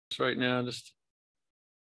right now, just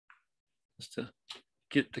to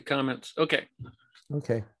get the comments. Okay.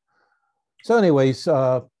 Okay. So anyways,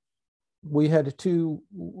 we had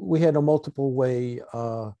a multiple way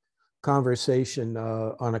conversation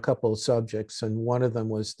on a couple of subjects, and one of them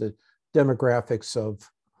was the demographics of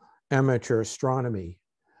amateur astronomy.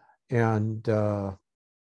 And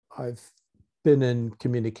I've been in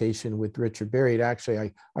communication with Richard Berry.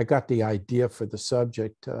 Actually, I got the idea for the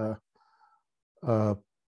subject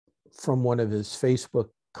from one of his Facebook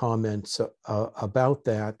comments about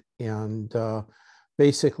that. And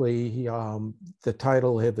basically, the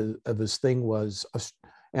title of his thing was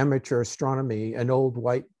Amateur Astronomy, an Old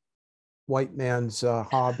White Man's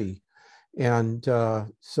Hobby. And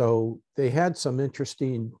so they had some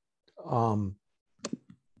interesting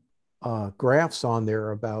graphs on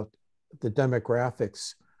there about the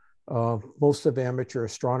demographics. Most of amateur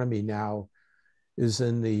astronomy now is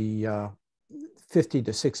in the 50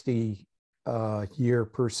 to 60 year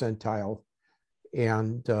percentile,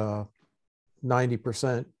 and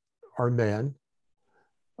 90% are men,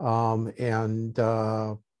 and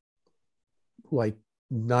like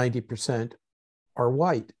 90% are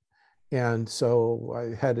white. And so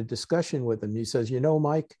I had a discussion with him. He says, you know,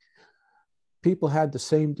 Mike, people had the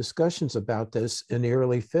same discussions about this in the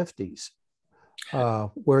early 50s,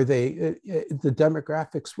 where the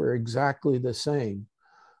demographics were exactly the same.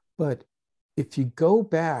 But if you go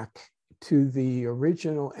back to the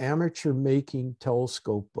original amateur making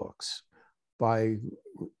telescope books by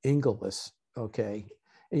Inglis, okay,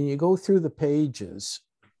 and you go through the pages,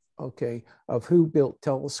 okay, of who built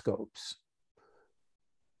telescopes,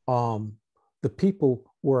 the people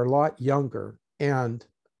were a lot younger and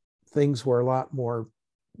things were a lot more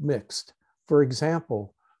mixed. For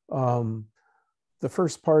example, the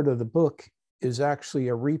first part of the book is actually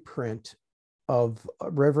a reprint of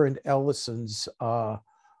Reverend Ellison's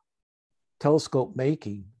telescope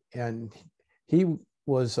making. And he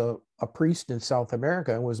was a priest in South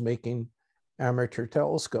America and was making amateur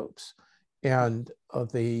telescopes. And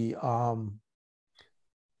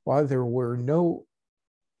while there were no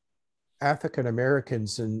African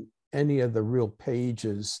Americans in any of the real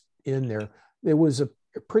pages in there, there was a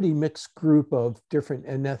pretty mixed group of different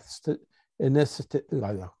I'm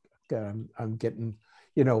getting,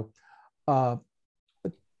 you know,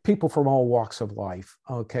 people from all walks of life,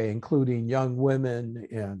 okay, including young women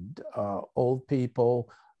and old people,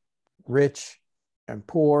 rich and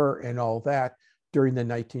poor and all that during the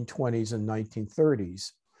 1920s and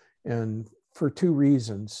 1930s. And for two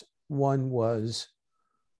reasons. One was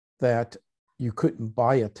that you couldn't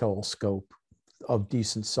buy a telescope of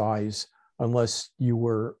decent size unless you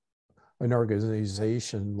were an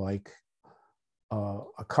organization like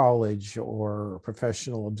a college or a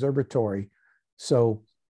professional observatory. So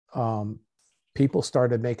people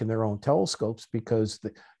started making their own telescopes because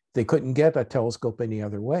they couldn't get a telescope any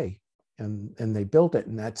other way, and they built it.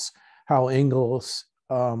 And that's how Inglis,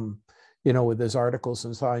 you know, with his articles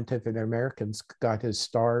in Scientific Americans, got his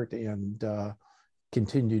start and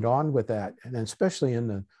continued on with that. And especially in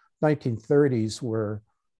the 1930s, where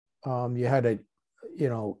you had a, you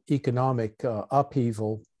know, economic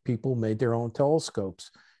upheaval, people made their own telescopes.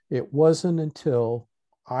 It wasn't until,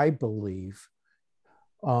 I believe,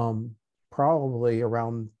 probably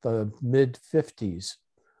around the mid 50s,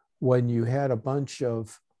 when you had a bunch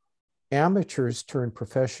of amateurs turned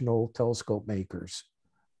professional telescope makers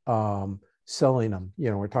selling them.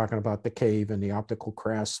 You know, we're talking about the Cave and the Optical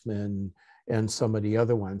Craftsman and some of the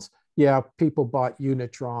other ones. Yeah, people bought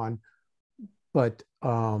Unitron, but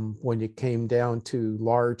when it came down to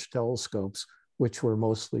large telescopes, which were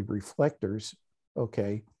mostly reflectors,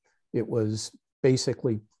 okay, it was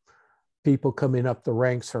basically people coming up the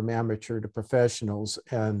ranks from amateur to professionals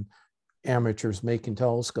and amateurs making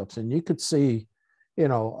telescopes. And you could see, you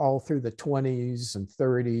know, all through the 20s and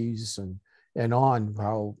 30s and on,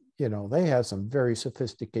 how, you know, they had some very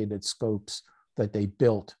sophisticated scopes that they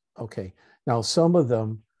built. Okay, now some of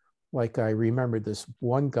them, like I remember this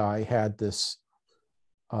one guy had this,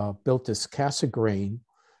 built this Cassegrain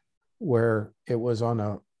where it was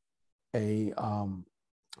on a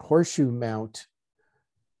horseshoe mount.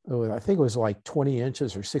 I think it was like 20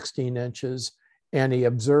 inches or 16 inches. And he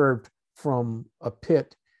observed from a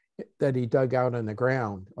pit that he dug out in the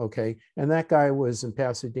ground, okay? And that guy was in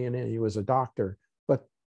Pasadena, he was a doctor. But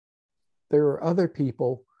there were other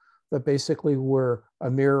people that basically were a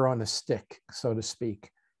mirror on a stick, so to speak.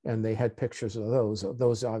 And they had pictures of those.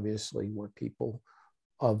 Those obviously were people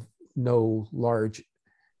of no large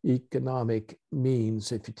economic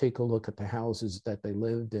means. If you take a look at the houses that they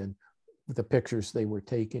lived in, the pictures they were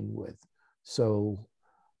taken with. So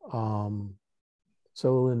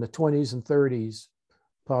So in the 20s and 30s,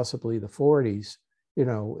 possibly the 40s, you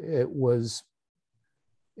know, it was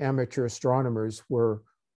amateur astronomers were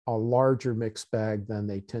a larger mixed bag than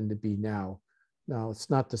they tend to be now. Now, it's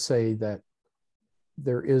not to say that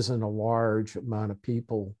there isn't a large amount of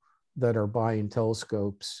people that are buying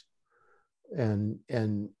telescopes and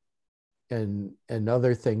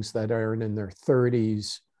other things that are in their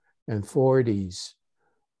 30s and 40s,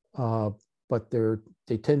 but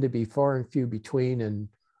they tend to be far and few between. And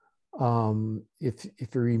if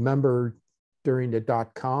you remember during the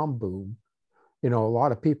 .com boom, you know, a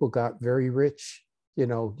lot of people got very rich, you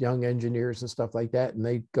know, young engineers and stuff like that, and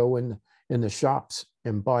they'd go in the shops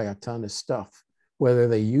and buy a ton of stuff. Whether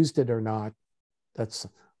they used it or not, that's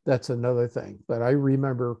another thing. But I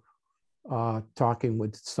remember talking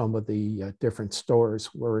with some of the different stores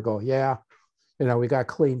where we go, yeah, you know, we got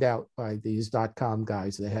cleaned out by these .com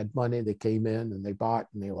guys. They had money, they came in and they bought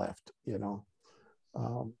and they left, you know.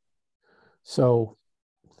 So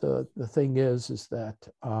the thing is that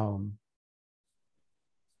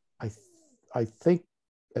I think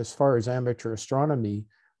as far as amateur astronomy,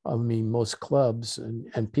 I mean, most clubs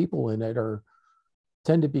and people in it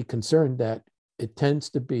tend to be concerned that it tends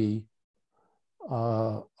to be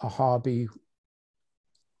a hobby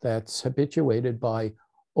that's habituated by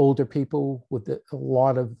older people with a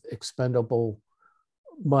lot of expendable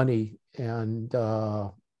money. And I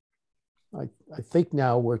think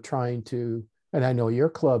now we're trying to, and I know your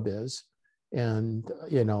club is, and,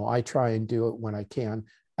 you know, I try and do it when I can,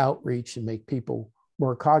 outreach and make people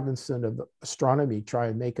more cognizant of astronomy, try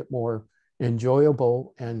and make it more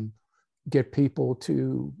enjoyable and get people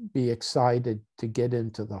to be excited to get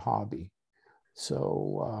into the hobby.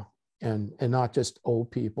 So, and not just old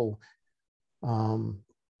people,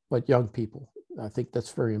 but young people. I think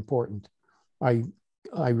that's very important. I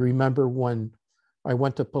remember when I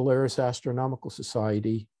went to Polaris Astronomical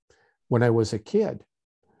Society when I was a kid,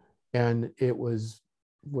 and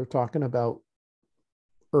we're talking about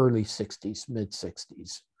early 60s, mid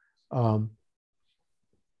 60s.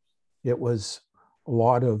 It was a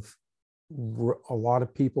lot of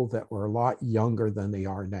people that were a lot younger than they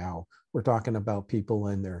are now. We're talking about people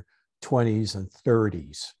in their 20s and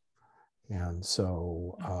 30s. And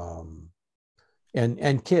so,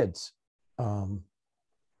 and kids.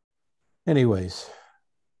 Anyways,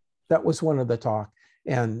 that was one of the talk.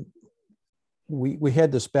 And we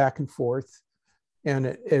had this back and forth, and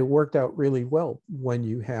it worked out really well when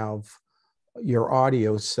you have your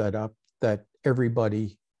audio set up that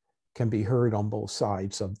everybody can be heard on both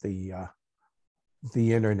sides of the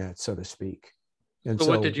internet, so to speak. And so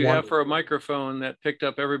what did you have for a microphone that picked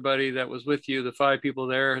up everybody that was with you, the 5 people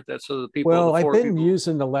there? That's so the people. Well, I've been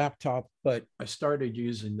using the laptop, but I started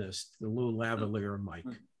using the little lavalier mic.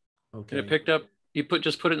 Okay. And it picked up. You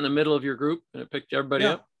just put it in the middle of your group, and it picked everybody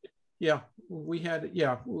up. Yeah, we had it.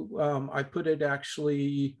 Yeah, I put it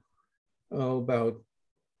actually about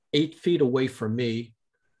 8 feet away from me,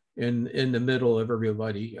 in the middle of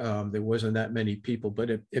everybody. There wasn't that many people,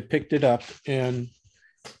 but it picked it up. And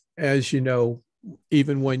as you know,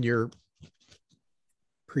 even when you're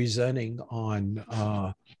presenting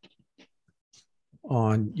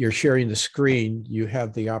you're sharing the screen, you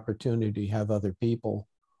have the opportunity to have other people's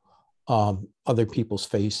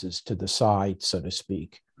faces to the side, so to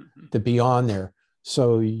speak, to be on there.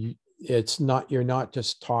 So you're not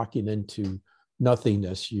just talking into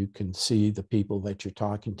nothingness. You can see the people that you're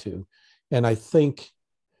talking to. And I think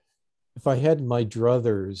if I had my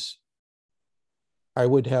druthers, I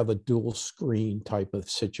would have a dual screen type of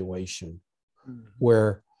situation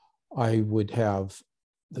where I would have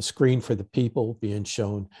the screen for the people being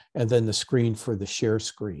shown and then the screen for the share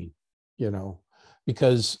screen, you know,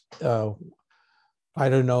 because I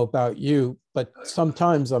don't know about you, but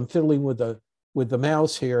sometimes I'm fiddling with the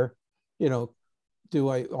mouse here, you know. Do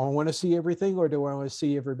I want to see everything, or do I want to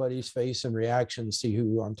see everybody's face and reaction, see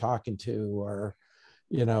who I'm talking to, or,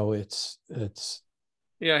 you know, it's.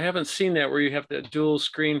 Yeah, I haven't seen that where you have the dual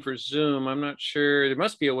screen for Zoom. I'm not sure. There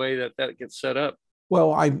must be a way that gets set up.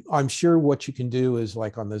 Well, I'm sure what you can do is,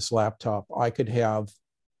 like on this laptop, I could have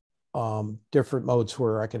different modes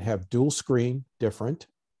where I can have dual screen different,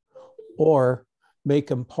 or make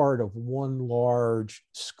them part of one large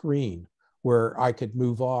screen where I could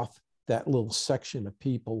move off that little section of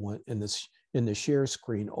people in the share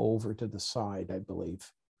screen over to the side, I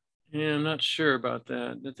believe. Yeah, I'm not sure about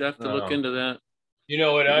that. I'd have to look into that. You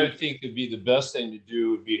know, what I would think would be the best thing to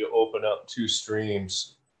do would be to open up 2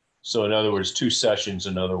 streams. So in other words, 2 sessions,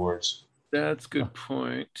 in other words. That's a good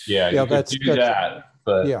point. Yeah, you could do that.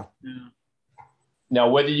 But yeah. Now,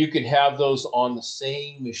 whether you could have those on the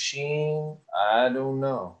same machine, I don't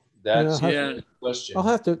know. That's Yeah, a good question.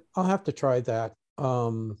 I'll have to try that.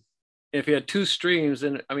 If you had two streams,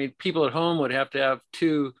 then I mean, people at home would have to have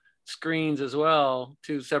two screens as well,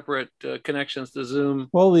 two separate connections to Zoom.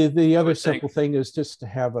 Well, the other would simple think. thing is just to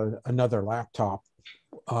have another laptop,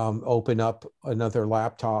 open up another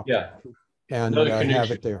laptop Yeah, and another have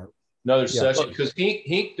connection. it there. Another Yeah. session, because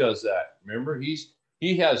Hink does that. Remember,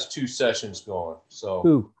 he has two sessions going. So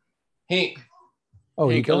Who? Hink, Oh,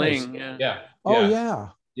 he does. Hinkeling, yeah. yeah, Oh, yeah,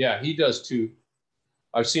 yeah. he does too.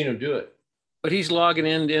 I've seen him do it. But he's logging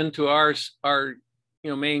into our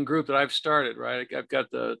main group that I've started, right? I've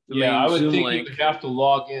got the Yeah, main I would Zoom think link. he would have to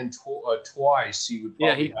log in twice. He would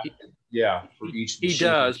Yeah, probably have to, for each he machine.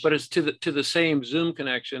 does, but it's to the same Zoom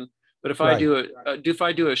connection. But if I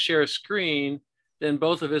Right. do a share screen, then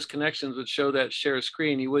both of his connections would show that share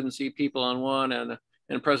screen. You wouldn't see people on one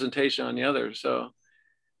and presentation on the other. So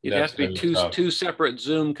it'd have to be two separate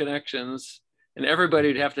Zoom connections, and everybody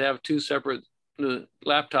would have to have two separate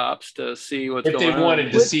laptops to see what's going on. If they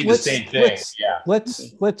wanted to see the same thing, yeah.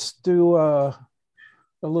 Let's do a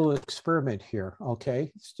little experiment here,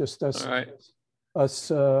 okay? It's just us, All right.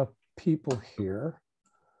 us people here.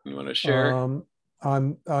 You want to share?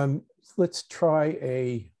 Let's try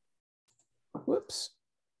a. Whoops.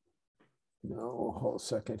 No, hold a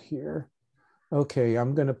second here. Okay,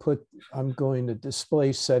 I'm going to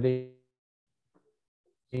display settings.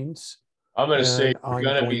 I'm going to say we're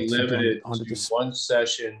going to be to limited to one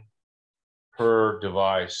session per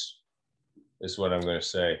device, is what I'm going to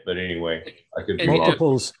say. But anyway, I could be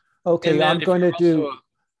multiples. Okay, I'm going to do.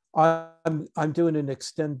 Also, I'm doing an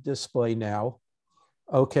extend display now.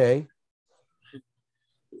 Okay.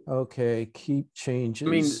 Okay, keep changes.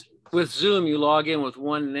 I mean, with Zoom, you log in with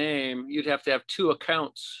one name. You'd have to have two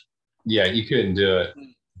accounts. Yeah, you couldn't do it.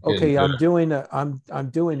 Okay, I'm doing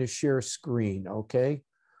a share screen. Okay,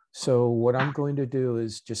 so what I'm going to do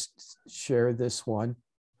is just share this one.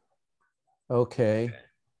 Okay,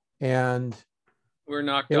 and we're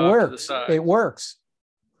knocked off to the side. It works.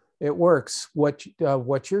 It works. What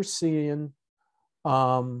you're seeing,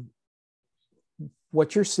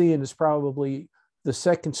 is probably the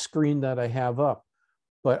second screen that I have up,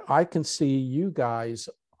 but I can see you guys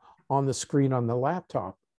on the screen on the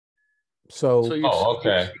laptop. So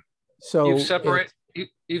okay. So you've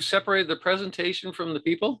separated the presentation from the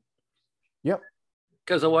people? Yep.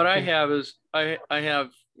 Because what I have is I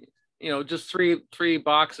have just three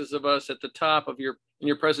boxes of us at the top of your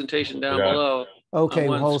presentation down below. Okay,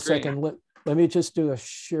 hold a second. Let me just do a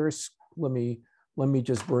share. Let me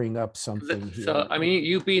just bring up something here. So I mean,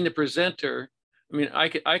 you being the presenter, I mean,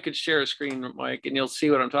 I could share a screen, Mike, and you'll see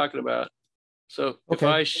what I'm talking about. So if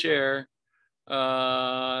I share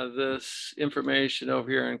this information over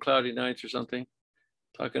here on cloudy nights or something,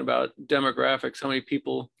 talking about demographics, how many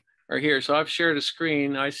people are here. So I've shared a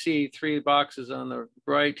screen. I see three boxes on the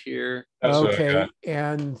right here. Okay,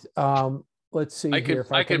 and let's see here.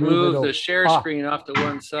 If I could move the share screen off to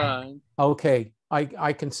one side. Okay,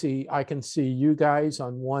 I can see you guys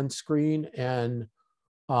on one screen and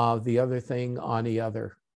the other thing on the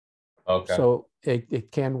other. Okay. So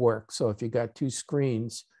it can work. So if you got two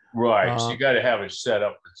screens. Right. So you got to have it set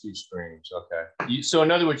up for two screens. Okay. So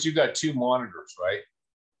in other words, you got two monitors, right?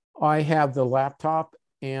 I have the laptop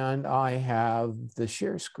and I have the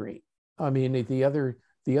share screen. I mean, the other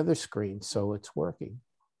screen. So it's working.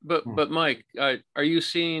 But Mike, are you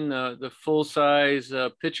seeing the full size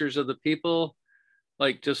pictures of the people,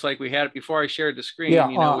 just like we had it before I shared the screen? Yeah,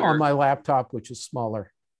 on my laptop, which is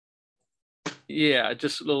smaller. Yeah,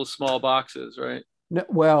 just little small boxes, right? No,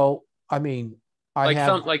 well, I mean, I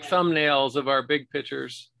have thumbnails of our big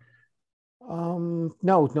pictures. No,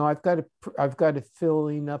 I've got it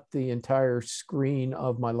filling up the entire screen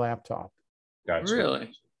of my laptop. Gotcha.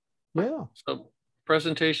 Really? Yeah. So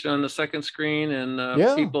presentation on the second screen and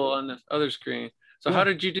people on the other screen. So how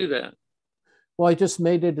did you do that? Well, I just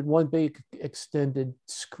made it in one big extended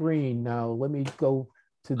screen. Now let me go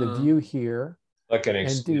to the view here. Like an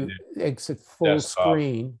and do exit full desktop.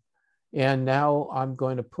 Screen. And now I'm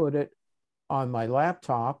going to put it on my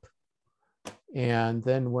laptop. And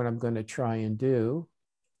then what I'm going to try and do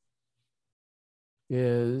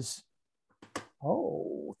is,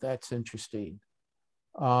 that's interesting.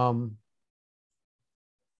 So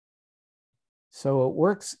it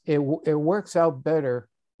works. It works out better.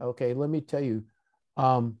 Okay, let me tell you.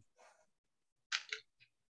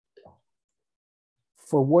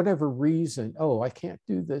 For whatever reason, I can't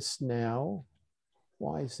do this now.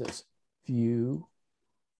 Why is this? View,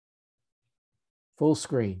 full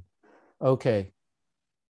screen. Okay.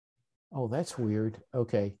 Oh, that's weird.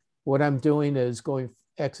 Okay. What I'm doing is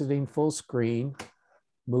exiting full screen,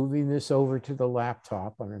 moving this over to the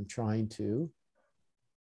laptop, and I'm trying to.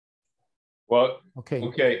 Well, okay.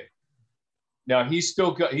 Okay. Now he's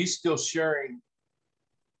still sharing.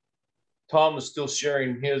 Tom is still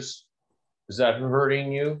sharing his. Is that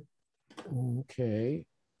hurting you? Okay.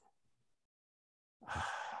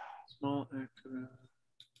 Small.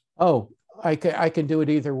 Oh, I can do it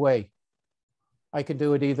either way. I can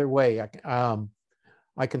do it either way.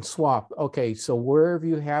 I can swap. Okay, so wherever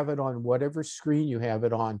you have it on, whatever screen you have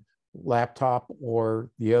it on, laptop or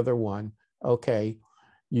the other one, okay,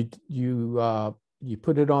 you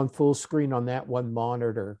put it on full screen on that one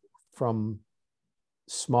monitor from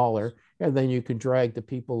smaller, and then you can drag the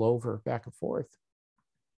people over back and forth.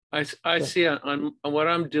 I see on what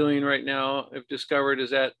I'm doing right now, I've discovered is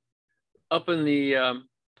that up in the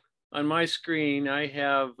on my screen, I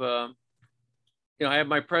have I have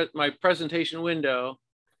my presentation window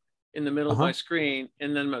in the middle of my screen,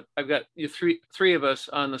 and then I've got three of us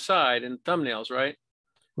on the side and thumbnails, right?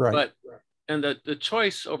 Right. But and the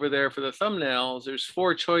choice over there for the thumbnails, there's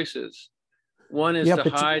 4 choices. One is to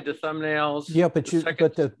hide the thumbnails. Yeah, but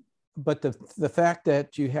the fact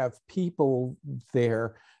that you have people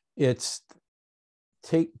there, it's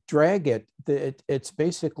drag it. It's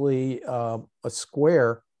basically a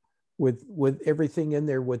square with everything in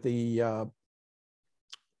there with the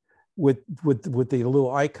with the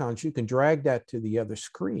little icons. You can drag that to the other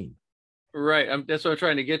screen. Right. That's what I'm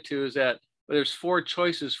trying to get to, is that there's 4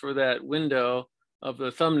 choices for that window of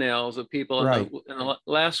the thumbnails of people. Right. And the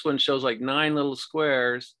last one shows like 9 little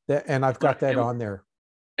squares. And I've got that on there.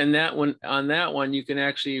 And that one, on that one, you can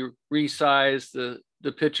actually resize the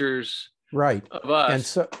pictures, right, of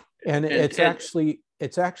us. And it's actually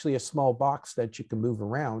a small box that you can move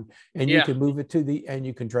around, and you can move it and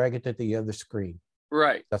you can drag it to the other screen.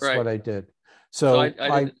 Right. That's right. what I did. So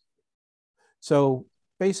so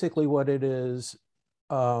basically what it is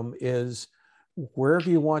wherever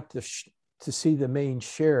you want to see the main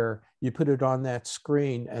share, you put it on that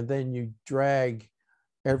screen, and then you drag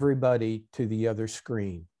everybody to the other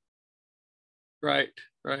screen. Right.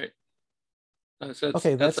 Right.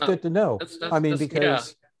 Okay, that's good to know. I mean,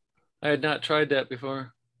 because I had not tried that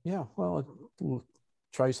before. Yeah, well,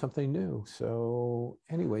 try something new. So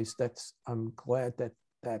anyways, I'm glad that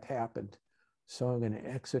happened. So I'm going to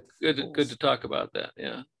exit. Good to talk about that.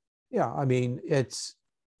 Yeah. Yeah, I mean, it's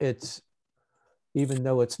even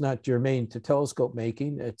though it's not germane to telescope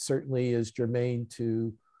making, it certainly is germane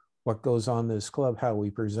to what goes on in this club, how we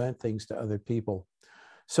present things to other people.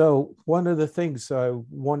 So one of the things I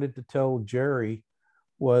wanted to tell Jerry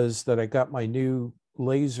was that I got my new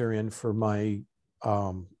laser in for my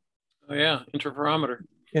interferometer,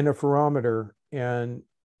 and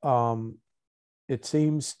it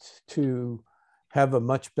seems to have a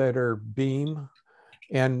much better beam.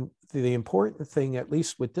 And the important thing, at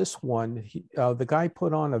least with this one, the guy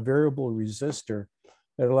put on a variable resistor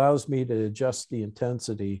that allows me to adjust the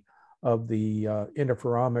intensity of the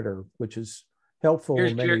interferometer, which is helpful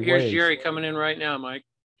in many ways. Here's Jerry coming in right now, Mike.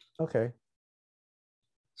 Okay.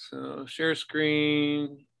 So share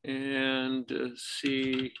screen and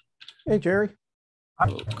see. Hey, Jerry. I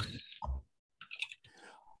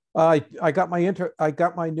got my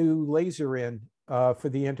new laser in for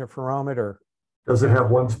the interferometer. Does it have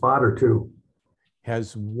one spot or two?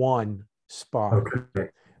 Has one spot. Okay.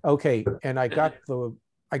 Okay, and I got the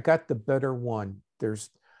better one. There's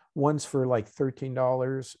one's for like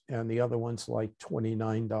 $13 and the other one's like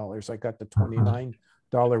 $29. I got the $29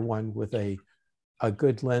 one with a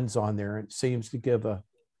good lens on there. It seems to give a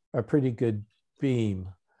pretty good beam.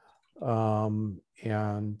 Mine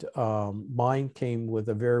came with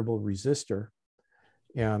a variable resistor,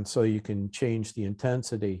 and so you can change the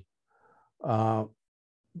intensity. But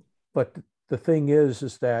the thing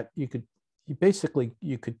is that you could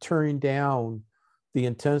turn down the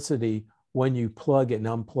intensity when you plug it and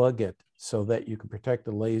unplug it, so that you can protect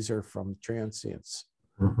the laser from transients.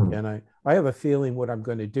 And I have a feeling what I'm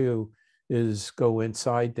going to do is go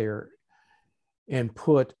inside there and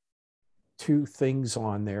put 2 things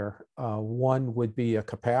on there. One would be a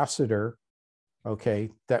capacitor, okay,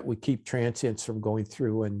 that would keep transients from going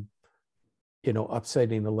through and,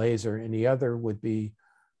 upsetting the laser. And the other would be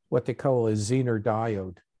what they call a Zener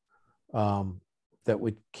diode, that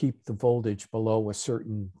would keep the voltage below a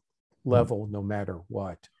certain level no matter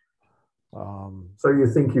what. So you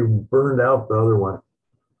think you burned out the other one?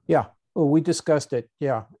 Yeah, well, we discussed it.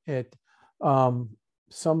 Yeah,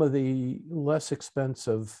 some of the less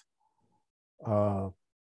expensive 5-volt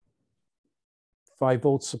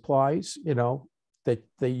supplies, that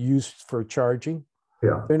they use for charging,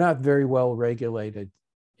 yeah, they're not very well regulated,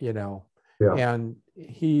 Yeah. And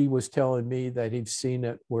he was telling me that he'd seen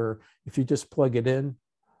it where if you just plug it in,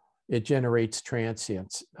 it generates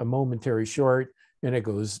transients, a momentary short, and it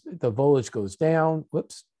goes, the voltage goes down,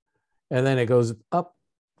 whoops, and then it goes up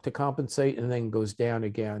to compensate and then goes down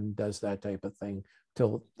again, does that type of thing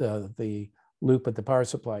till the loop at the power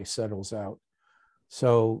supply settles out.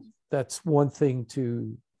 So that's one thing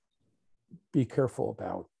to be careful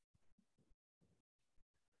about.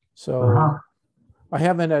 So I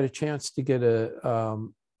haven't had a chance to get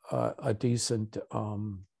a decent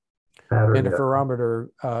interferometer,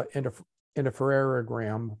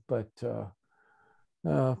 interferogram, but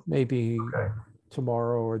maybe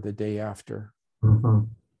tomorrow or the day after.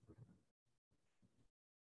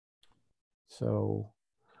 So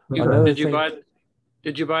did you buy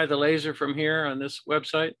the laser from here on this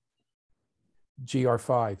website?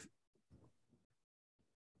 GR5.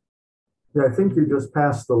 Yeah, I think you just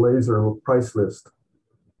passed the laser price list.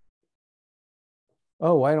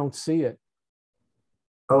 Oh, I don't see it.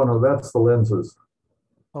 Oh no, that's the lenses.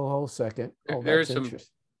 Oh, hold a second. Oh, there's that's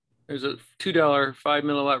interesting. There's a $2 5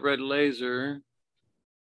 milliwatt red laser.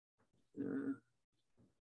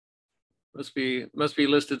 Must be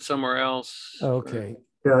listed somewhere else. Okay.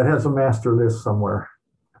 Yeah, it has a master list somewhere.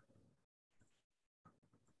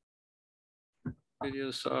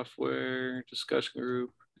 Video software, discussion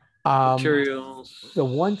group, materials. The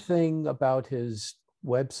one thing about his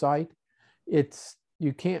website,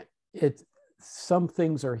 some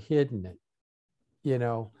things are hidden, you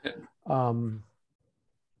know. A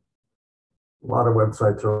lot of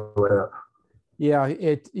websites are like that. Yeah,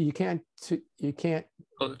 you can't.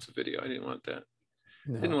 Oh, that's a video. I didn't want that.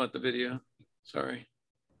 No. Didn't want the video. Sorry.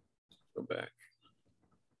 Go back.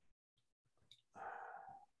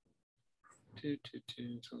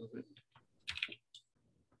 It's a little bit.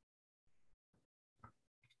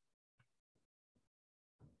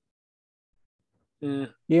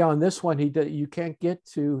 Yeah, on this one, you can't get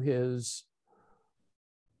to his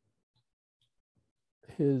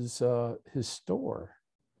store.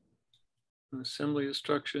 Assembly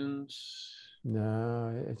instructions.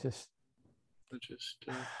 No, it just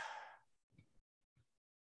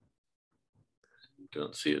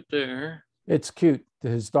don't see it there. It's cute.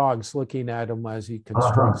 His dog's looking at him as he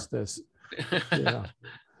constructs this. Yeah.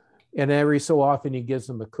 And every so often he gives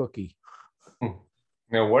him a cookie.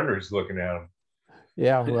 No wonder he's looking at him.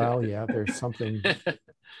 Yeah, well, yeah, there's something.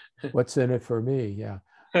 What's in it for me? Yeah.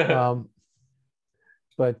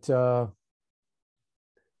 But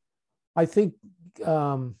I think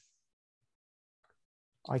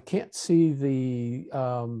I can't see the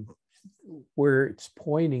where it's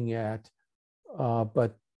pointing at,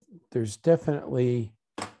 but there's definitely.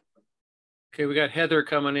 Okay, we got Heather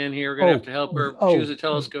coming in here. We're gonna have to help her choose a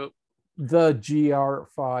telescope. The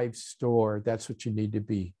GR5 store. That's what you need to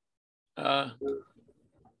be. Is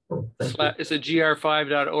it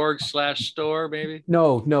gr5.org/store maybe?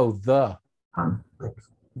 No, the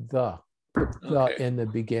in the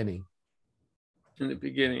beginning. In the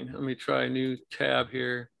beginning. Let me try a new tab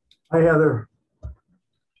here. Hi, Heather.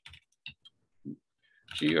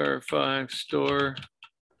 GR5 store.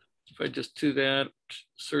 If I just do that,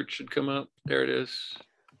 search should come up. There it is.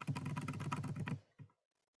 Is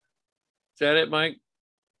that it, Mike?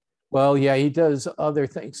 Well, yeah, he does other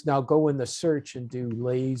things. Now go in the search and do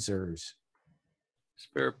lasers.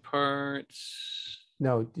 Spare parts.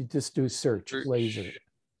 No, you just do search. Laser.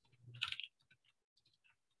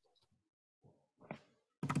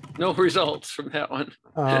 No results from that one.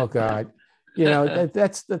 Oh God, you know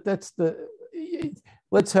that's the.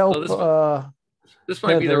 Let's help. Well, this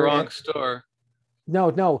might be the wrong store.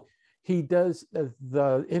 No, he does.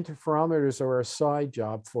 The interferometers are a side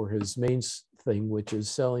job for his main thing, which is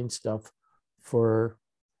selling stuff for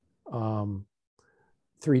 3D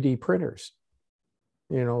printers.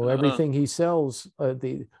 You know, everything he sells,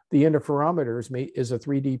 the interferometers is a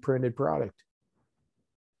 3D printed product.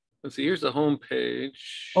 Let's see, here's the home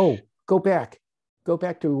page. Oh, go back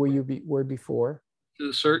to where you were before. To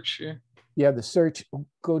the search here. Yeah, the search.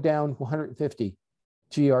 Go down 150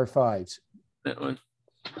 GR5s. That one.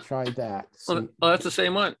 Try that. Oh, that's the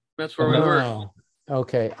same one. That's where we were.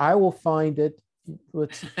 Okay, I will find it.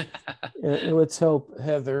 Let's help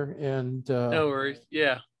Heather and. No worries.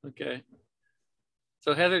 Yeah. Okay.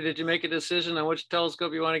 So Heather, did you make a decision on which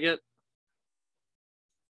telescope you want to get?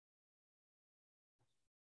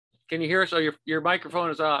 Can you hear us? Oh, your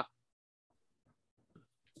microphone is off.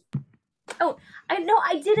 Oh,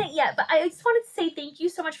 I didn't yet, but I just wanted to say thank you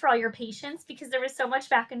so much for all your patience because there was so much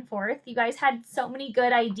back and forth. You guys had so many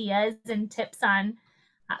good ideas and tips on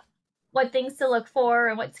what things to look for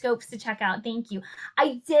and what scopes to check out. Thank you.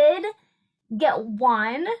 I did get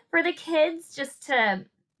one for the kids just to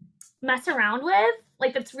mess around with,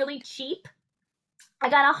 like that's really cheap. I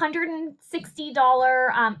got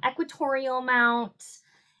 $160 equatorial mount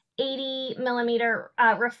 80 millimeter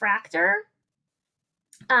refractor.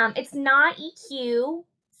 It's not EQ,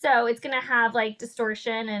 so it's gonna have like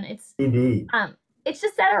distortion, and it's ED. It's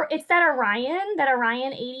just that that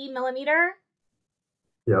Orion 80 millimeter.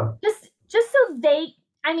 Yeah. Just so they,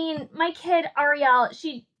 I mean, my kid Ariel,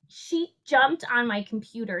 she jumped on my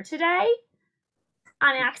computer today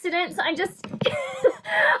on accident. So I just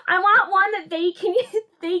I want one that they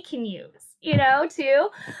can use, you know,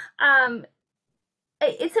 too.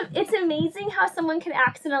 It's amazing how someone can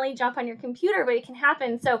accidentally jump on your computer, but it can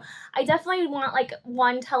happen. So I definitely want like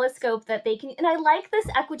one telescope that they can, and I like this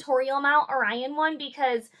equatorial mount Orion one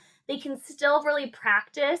because they can still really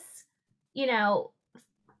practice, you know,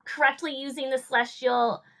 correctly using the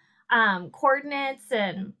celestial coordinates,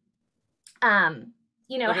 and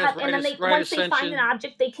you know, and then once they find an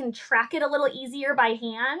object, they can track it a little easier by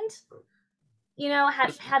hand. You know,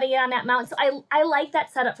 having it on that mount. So I like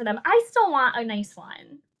that setup for them. I still want a nice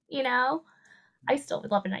one, you know? I still would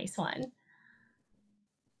love a nice one.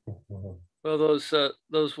 Well, those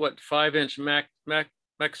 5-inch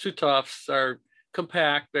MaxSutovs are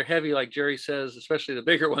compact. They're heavy, like Jerry says, especially the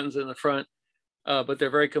bigger ones in the front. But they're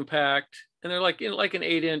very compact, and they're like an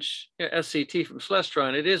 8-inch SCT from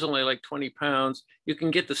Celestron. It is only like 20 pounds. You can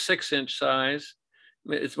get the 6-inch size.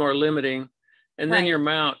 It's more limiting. And then your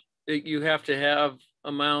mount, you have to have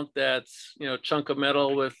a mount that's, you know, chunk of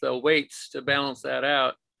metal with weights to balance that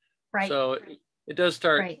out. Right. So it does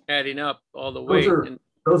start adding up all the weight.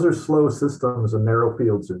 Those are slow systems and narrow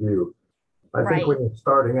fields of view. I think when you're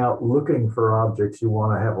starting out looking for objects, you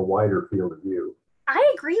want to have a wider field of view.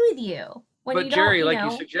 I agree with you. But Jerry, like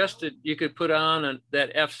you suggested, you could put on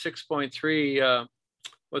that f6.3,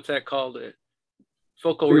 what's that called?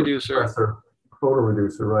 Focal reducer. Photo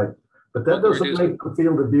reducer, right. But that doesn't make the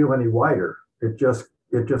field of view any wider. It just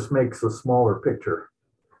makes a smaller picture.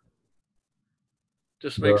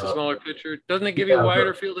 Just makes a smaller picture. Doesn't it give you a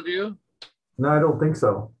wider field of view? No, I don't think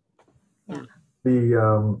so. Yeah.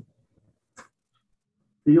 The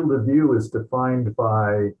field of view is defined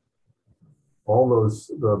by all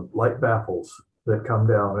the light baffles that come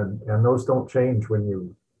down, and those don't change when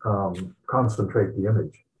you concentrate the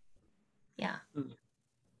image. Yeah.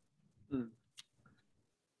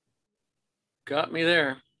 Got me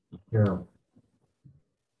there. Yeah.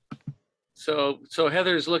 So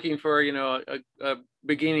Heather's looking for, you know, a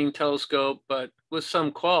beginning telescope, but with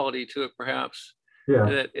some quality to it, perhaps.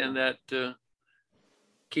 Yeah. And that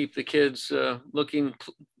keep the kids looking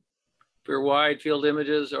for wide field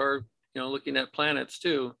images, or, you know, looking at planets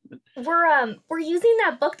too. We're using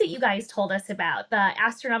that book that you guys told us about, the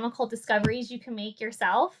astronomical discoveries you can make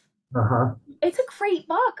yourself. It's a great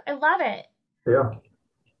book. I love it. Yeah.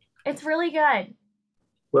 It's really good.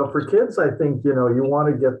 Well, for kids, I think, you know, you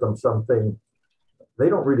want to get them something. They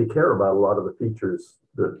don't really care about a lot of the features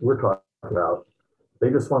that we're talking about.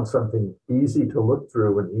 They just want something easy to look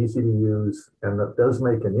through and easy to use, and that does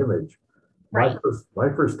make an image. Right. My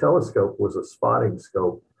first telescope was a spotting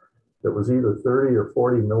scope that was either 30 or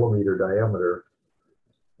 40 millimeter diameter,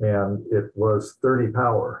 and it was 30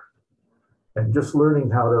 power. And just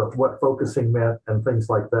learning what focusing meant and things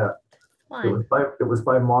like that. It was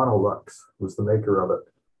by Monolux, was the maker of it.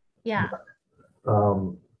 Yeah.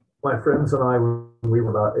 My friends and I, when we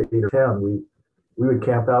were about 8 or 10, we would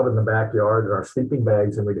camp out in the backyard in our sleeping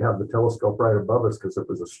bags, and we'd have the telescope right above us because it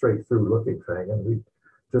was a straight through looking thing, and we'd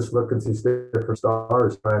just look and see different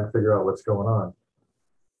stars, trying to figure out what's going on.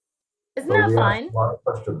 Isn't that fun? A lot of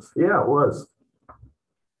questions. Yeah, it was.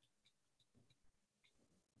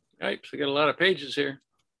 Right, so we got a lot of pages here.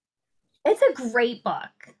 It's a great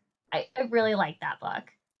book. I really like that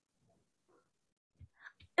book.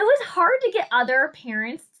 It was hard to get other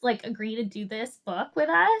parents to like agree to do this book with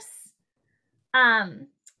us. I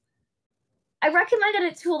recommended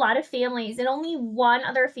it to a lot of families, and only one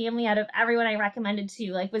other family out of everyone I recommended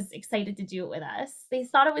to like was excited to do it with us. They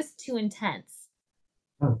thought it was too intense.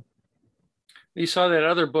 You saw that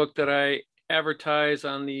other book that I advertise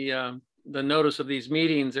on the notice of these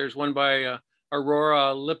meetings. There's one by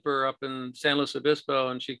Aurora Lipper up in San Luis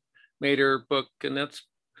Obispo, and she made her book, and that's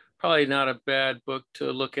probably not a bad book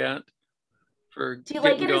to look at. Do you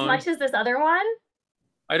like it as much as this other one?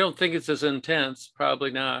 I don't think it's as intense. Probably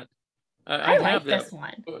not. I like this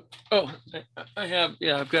one. Book. Oh, I have.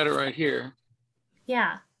 Yeah, I've got it right here.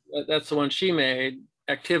 Yeah. That's the one she made.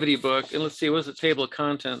 Activity book, and let's see, what's the table of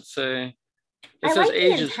contents say? I like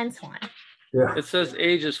the intense one. Yeah. It says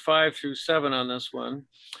ages 5 through 7 on this one,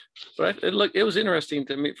 but it was interesting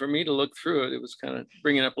to me, for me to look through it. It was kind of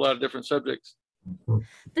bringing up a lot of different subjects.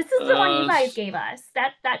 This is the one you guys gave us,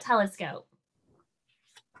 that telescope.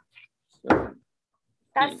 That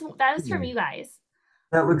was from you guys.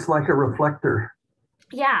 That looks like a reflector.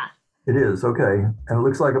 Yeah. It is, okay. And it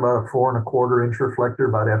looks like about a 4 1/4 inch reflector,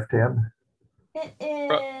 about f10. It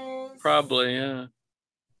is. Probably, yeah.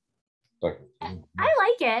 I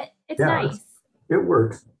like it. It's nice. It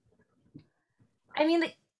works. I mean,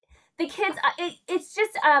 the kids. It's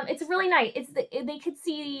just it's really nice. They could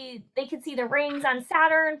see the rings on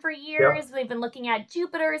Saturn for years. They've been looking at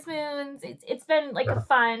Jupiter's moons. It's been like a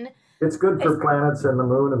fun. It's good for planets and the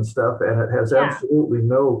moon and stuff, and it has absolutely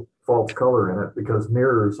no false color in it because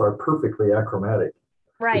mirrors are perfectly achromatic.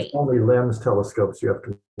 Right. It's only lens telescopes you have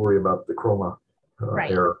to worry about the chroma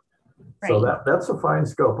error. Right. So that's a fine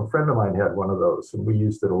scope. A friend of mine had one of those, and we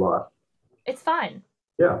used it a lot. It's fun.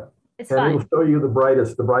 Yeah. It's fun. It'll show you the brighter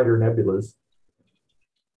nebulas.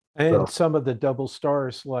 And some of the double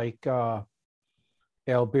stars like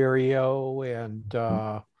Alberio and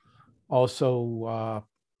also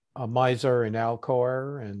Mizar and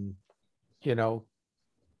Alcor, and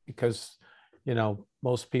because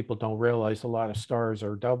most people don't realize a lot of stars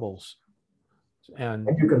are doubles. And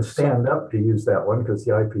you can stand up to use that one because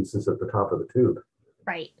the eyepiece is at the top of the tube.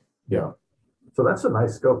 Right. Yeah. So that's a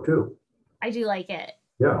nice scope too. I do like it.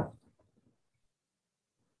 Yeah.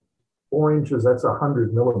 4 inches, that's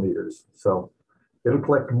 100 millimeters. So it'll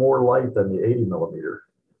collect more light than the 80 millimeter.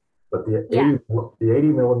 But the 80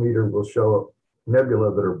 millimeter will show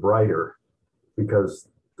nebula that are brighter because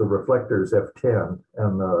the reflector is f10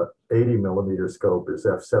 and the 80 millimeter scope is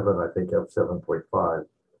f7, I think f7.5.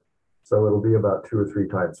 So it'll be about 2 or 3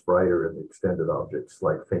 times brighter in the extended objects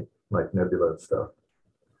like nebula and stuff.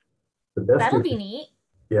 That'll be neat.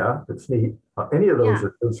 Yeah, it's neat. Any of those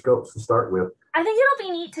are good scopes to start with. I think it'll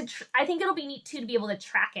be neat too to be able to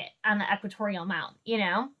track it on the equatorial mount.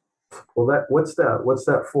 Well, what's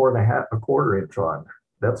that 4 1/4 inch on?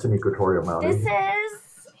 That's an equatorial mount. This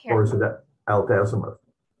is here. Or is it that alt azimuth?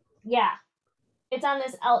 Yeah, it's on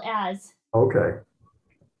this alt az. Okay.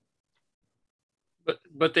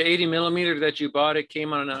 But the 80 millimeter that you bought, it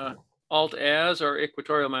came on a alt az or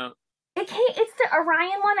equatorial mount? It's the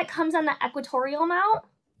Orion one that comes on the equatorial mount.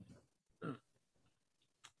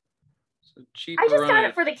 So cheap. I just got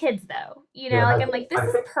it for the kids though. I'm like, this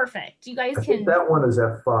is perfect. You guys can. That one is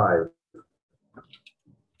f5.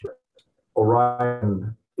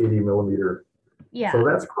 Orion 80 millimeter. Yeah. So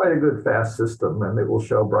that's quite a good fast system, and it will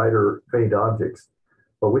show brighter faint objects.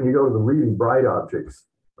 But when you go to the really bright objects,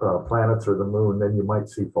 planets or the moon, then you might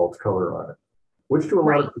see false color on it, which to a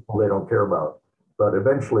lot of people they don't care about. But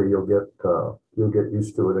eventually you'll get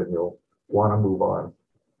used to it and you'll want to move on.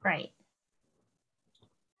 Right.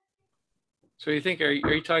 So are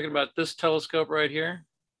you talking about this telescope right here?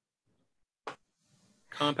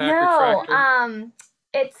 Compact refractor? No,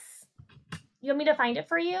 you want me to find it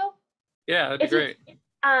for you? Yeah, that'd be great.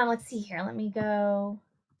 Let's see here. Let me go.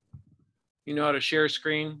 You know how to share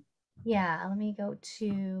screen? Yeah, let me go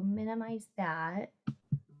to minimize that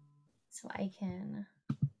so I can.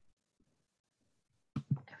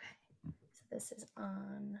 Okay, so this is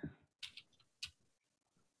on.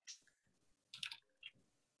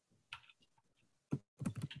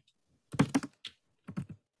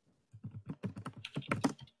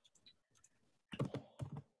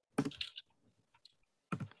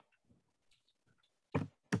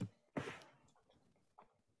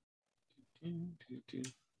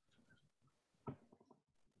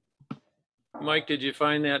 Mike, did you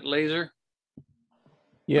find that laser?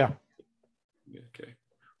 Yeah. Okay.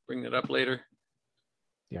 Bring that up later.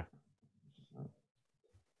 Yeah.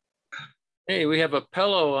 Hey, we have a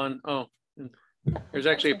pillow on. Oh, there's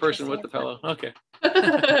actually a person with the pillow. Okay.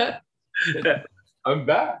 I'm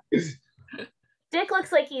back. Dick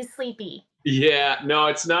looks like he's sleepy. Yeah, no,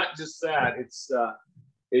 it's not just that. It's the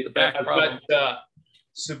back problem.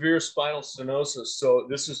 Severe spinal stenosis. So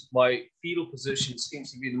this is my fetal position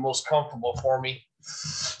seems to be the most comfortable for me.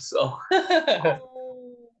 So.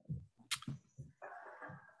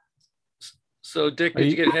 So Dick, did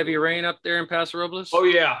you get heavy rain up there in Paso Robles? Oh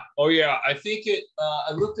yeah. I think it.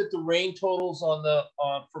 I looked at the rain totals on the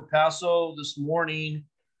for Paso this morning,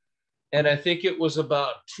 and I think it was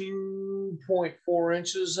about 2.4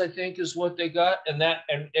 inches. I think is what they got, and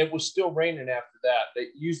it was still raining after that. They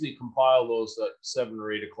usually compile those at 7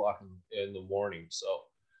 or 8 o'clock in the morning, so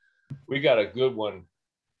we got a good one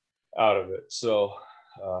out of it. So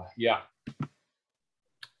yeah.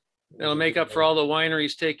 It'll make up for all the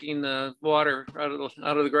wineries taking the water out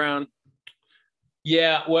of the ground.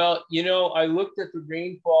 Yeah, well, you know, I looked at the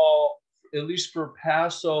rainfall, at least for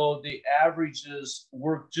Paso, the averages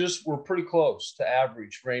were pretty close to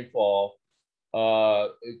average rainfall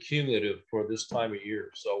cumulative for this time of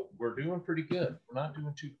year. So we're doing pretty good. We're not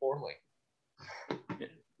doing too poorly.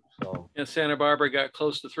 So yeah, Santa Barbara got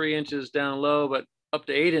close to 3 inches down low, but up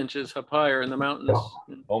to 8 inches up higher in the mountains.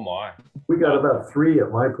 oh my. We got about 3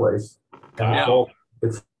 at my place. Wow.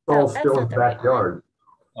 It's all that's still not in the the right backyard.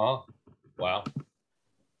 Oh, wow.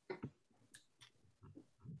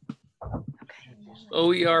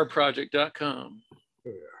 OERproject.com.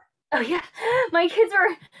 Oh yeah, my kids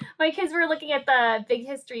were looking at the Big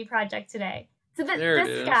History Project today. So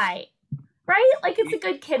this guy, right? Like it's a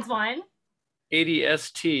good kids one.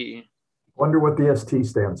 80ST. Wonder what the ST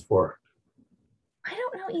stands for. I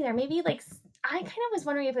don't know either. Maybe like I kind of was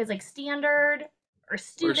wondering if it was like standard or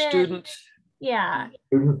student. Or student. Yeah.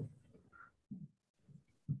 Student.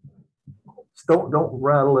 Don't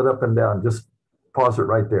rattle it up and down. Just pause it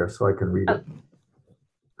right there so I can read it.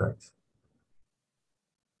 Thanks.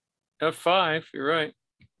 F5, you're right.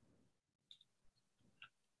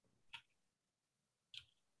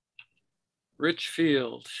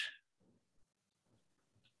 Richfield.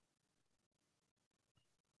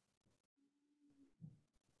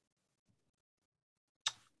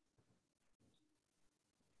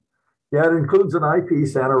 Yeah, it includes an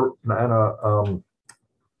eyepiece and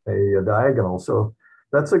a diagonal, so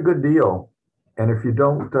that's a good deal. And if you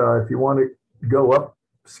don't, if you want to go up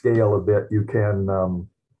scale a bit, you can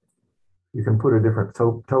put a different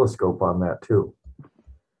telescope on that too.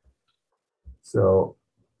 So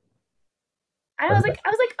I was like,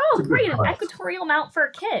 oh, great, an equatorial mount for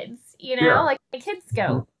kids. You know, yeah. like a kids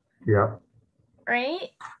scope. Yeah. Right.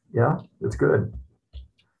 Yeah, it's good.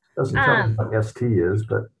 Doesn't tell me what ST is,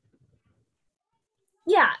 but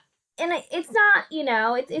yeah, and it's not, you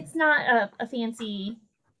know, it's not a fancy.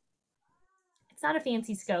 It's not a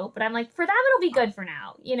fancy scope, but I'm like, for that it'll be good for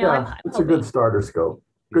now. You know, yeah, it's a good starter scope.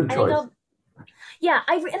 Good choice. Yeah,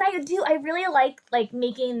 I really like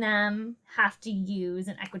making them have to use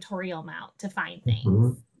an equatorial mount to find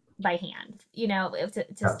things by hand, you know,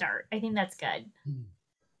 to start. I think that's good.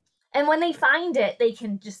 And when they find it, they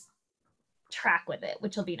can just track with it,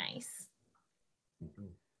 which will be nice.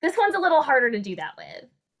 This one's a little harder to do that with.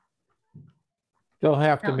 They'll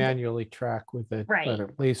have to manually track with it, right. But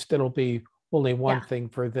at least it'll be only one thing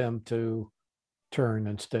for them to turn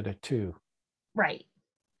instead of two. Right.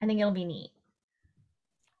 I think it'll be neat.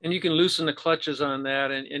 And you can loosen the clutches on that,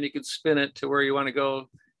 and you can spin it to where you want to go,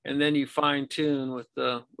 and then you fine tune with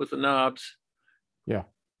the knobs. Yeah.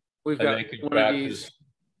 We've got one of these.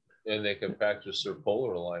 And they can practice their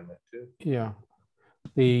polar alignment too. Yeah.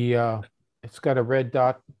 It's got a red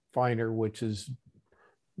dot finder, which is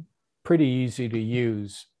pretty easy to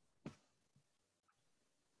use.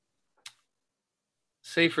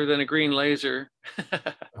 Safer than a green laser.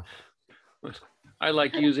 I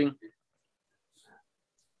like using.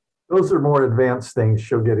 Those are more advanced things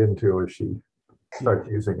she'll get into as she starts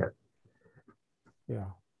using it. Yeah.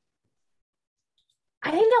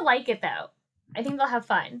 I think they'll like it though. I think they'll have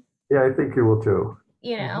fun. Yeah, I think you will too.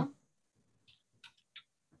 You know?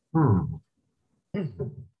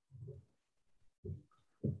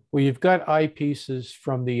 Well, you've got eyepieces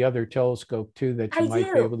from the other telescope too that you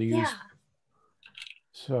might be able to use. Yeah.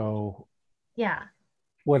 So yeah.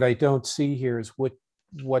 What I don't see here is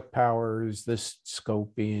what power is this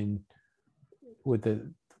scope being with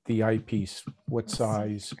the eyepiece? What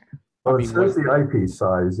size? Well, it says the eyepiece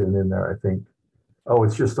size in there, I think. Oh,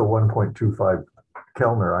 it's just a 1.25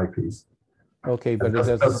 Kellner eyepiece. Okay, but it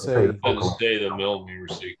doesn't say. It doesn't say the millimeter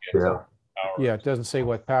sequence. Yeah, it doesn't say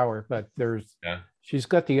what power, but she's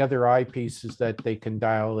got the other eyepieces that they can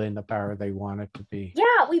dial in the power they want it to be.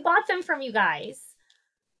 Yeah, we bought them from you guys.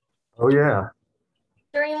 Oh yeah.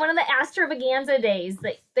 During one of the Astrovaganza days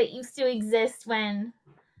that used to exist when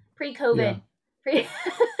pre-COVID. Yeah.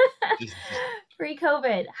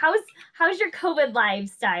 Pre-COVID. How's your COVID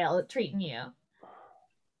lifestyle treating you?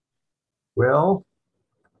 Well,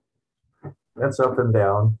 that's up and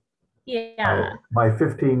down. Yeah. My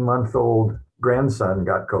 15-month-old grandson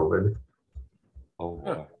got COVID.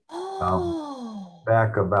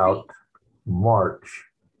 Back about March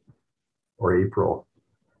or April.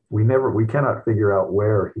 We cannot figure out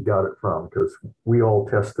where he got it from because we all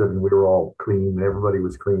tested and we were all clean. Everybody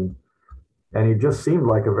was clean. And he just seemed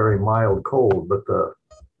like a very mild cold, but the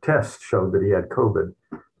test showed that he had COVID.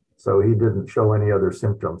 So he didn't show any other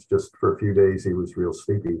symptoms. Just for a few days, he was real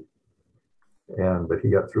sleepy. But he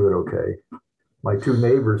got through it okay. My two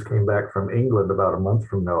neighbors came back from England about a month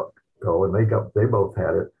from now ago, and they both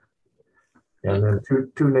had it. And then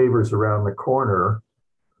two neighbors around the corner,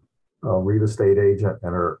 a real estate agent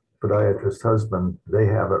and her podiatrist husband, they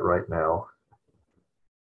have it right now.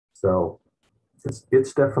 So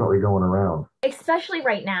it's definitely going around. Especially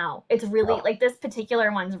right now. It's really like this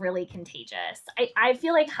particular one's really contagious. I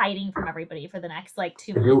feel like hiding from everybody for the next like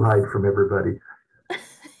 2 months. You hide from everybody.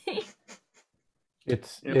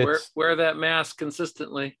 It's wear that mask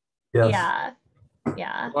consistently. Yes.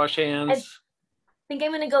 Yeah. Wash hands. I think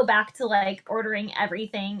I'm gonna go back to like ordering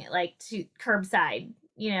everything like to curbside,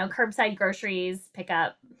 curbside groceries,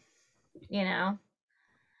 pickup, I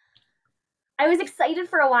was excited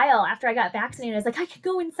for a while after I got vaccinated. I was like, I could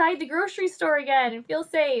go inside the grocery store again and feel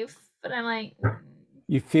safe. But I'm like,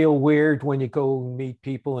 you feel weird when you go meet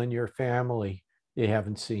people in your family you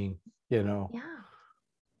haven't seen,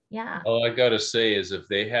 Yeah. All I gotta say is if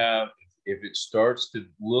it starts to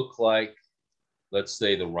look like, let's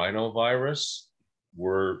say, the rhinovirus,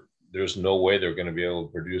 there's no way they're going to be able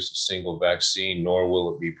to produce a single vaccine, nor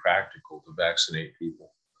will it be practical to vaccinate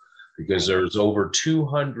people, because there's over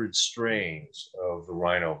 200 strains of the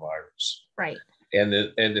rhinovirus. Right. And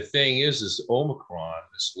the thing is Omicron,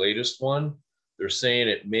 this latest one, they're saying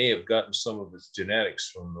it may have gotten some of its genetics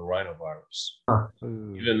from the rhinovirus,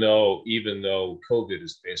 even though COVID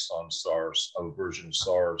is based on SARS, a version of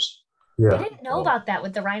SARS. Yeah. I didn't know about that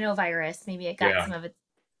with the rhinovirus. Maybe it got some of it.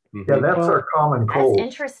 Yeah, that's our common cold. That's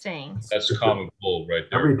interesting. That's a common cold right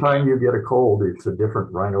there. Every time you get a cold, it's a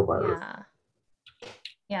different rhinovirus.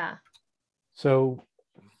 Yeah. So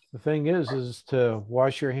the thing is to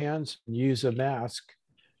wash your hands and use a mask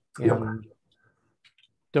and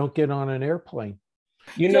don't get on an airplane.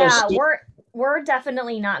 We're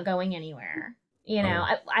definitely not going anywhere.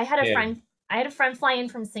 I had a friend fly in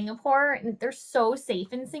from Singapore, and they're so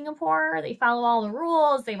safe in Singapore. They follow all the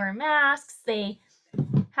rules. They wear masks. They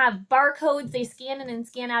have barcodes they scan in and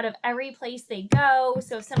scan out of every place they go.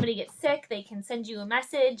 So if somebody gets sick, they can send you a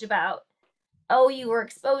message about, oh, you were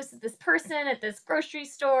exposed to this person at this grocery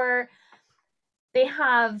store. They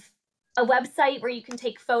have a website where you can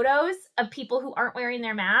take photos of people who aren't wearing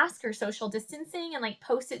their mask or social distancing and like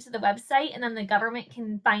post it to the website, and then the government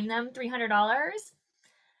can fine them $300.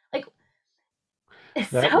 Like, it's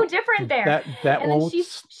so different there. And then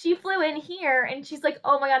she flew in here and she's like,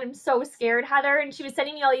 oh my God, I'm so scared, Heather. And she was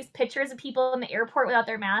sending me all these pictures of people in the airport without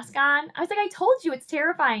their mask on. I was like, I told you it's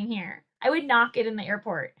terrifying here. I would not get in the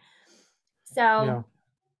airport. So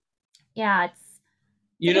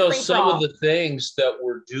it's some of the things that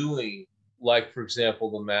we're doing, like for example,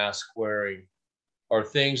 the mask wearing, are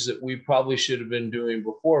things that we probably should have been doing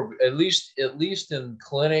before, at least in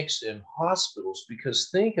clinics and hospitals, because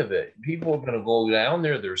think of it, people are going to go down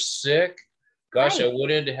there, they're sick. Gosh, I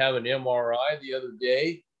went in to have an MRI the other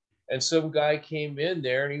day, and some guy came in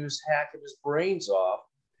there and he was hacking his brains off,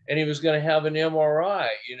 and he was going to have an MRI.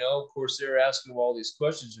 Of course, they're asking him all these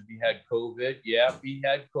questions. If he had COVID, yeah, he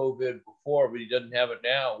had COVID before, but he doesn't have it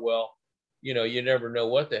now. Well, you never know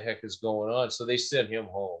what the heck is going on. So they sent him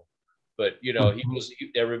home. But,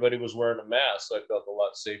 everybody was wearing a mask, so I felt a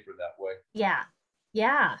lot safer that way. Yeah.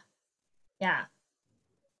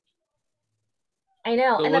 I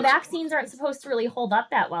know. So and the vaccines aren't supposed to really hold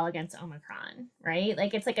up that well against Omicron, right?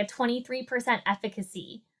 Like, it's like a 23%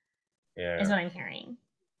 efficacy is what I'm hearing.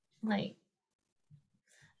 Like,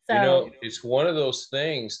 so. It's one of those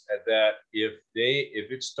things that if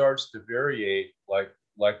it starts to variate like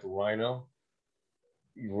the rhino,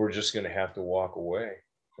 we're just going to have to walk away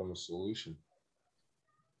from a solution.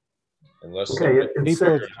 Unless it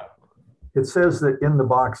says that in the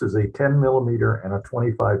box is a 10 millimeter and a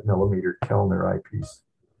 25 millimeter Kellner eyepiece.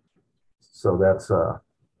 So that's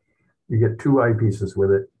you get two eyepieces with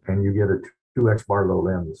it, and you get a 2x Barlow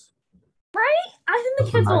lens. Right? I think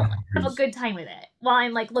the kids will have a good time with it while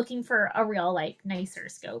I'm like looking for a real like nicer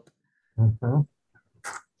scope. Mm-hmm.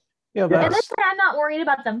 Yeah, and this way I'm not worried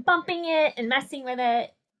about them bumping it and messing with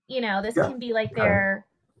it. This can be like their.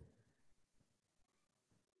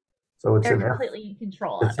 So it's completely in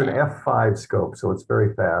control. It's an f5 scope, so it's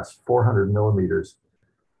very fast, 400 millimeters.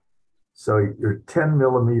 So your 10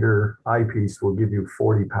 millimeter eyepiece will give you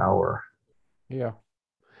 40 power. Yeah.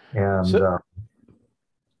 And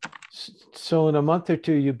so in a month or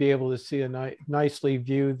two, you'll be able to see nicely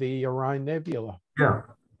view the Orion Nebula. Yeah.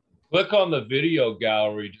 Click on the video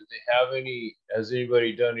gallery. Do they have has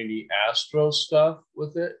anybody done any astro stuff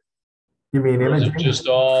with it? You mean imaging? Just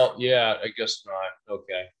all, I guess not.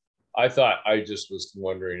 Okay. I just was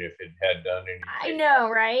wondering if it had done anything. I know,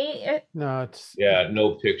 right? No, it's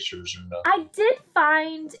no pictures or nothing. I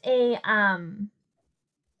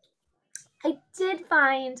did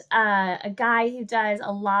find a guy who does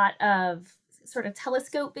a lot of sort of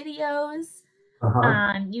telescope videos.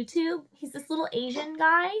 on YouTube. He's this little Asian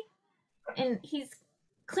guy, and he's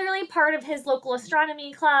clearly part of his local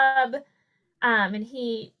astronomy club. And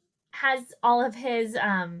he has all of his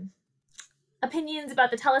opinions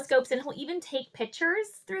about the telescopes, and he'll even take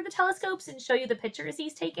pictures through the telescopes and show you the pictures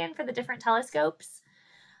he's taken for the different telescopes.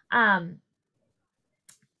 And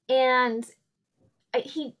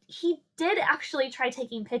he did actually try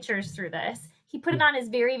taking pictures through this. He put it on his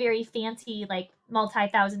very, very fancy, like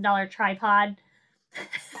multi-$1,000 tripod.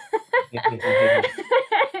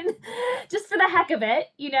 Just for the heck of it,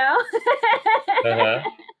 you know.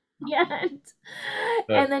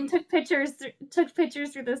 And then took pictures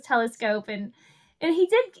through this telescope, and he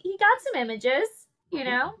got some images, you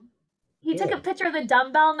know. He took a picture of the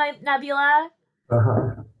Dumbbell Nebula.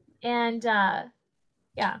 And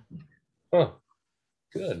yeah.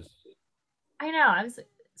 Good. I know.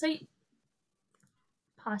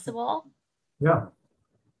 Possible. Yeah.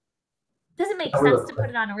 Doesn't make sense to put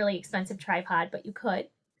it on a really expensive tripod, but you could.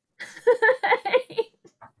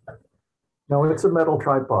 No, it's a metal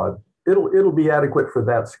tripod. It'll be adequate for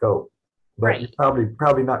that scope, but you're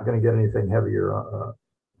probably not going to get anything heavier,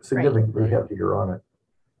 significantly heavier on it.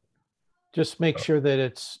 Just make sure that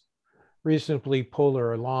it's reasonably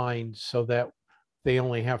polar aligned so that they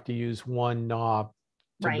only have to use one knob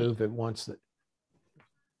to move it once.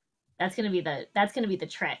 That's gonna be the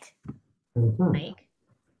trick, Mike.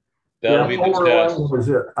 That'll be the test.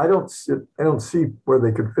 I don't see where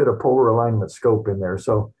they could fit a polar alignment scope in there.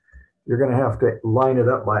 So you're going to have to line it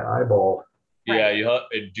up by eyeball. Yeah, you have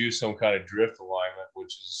to do some kind of drift alignment,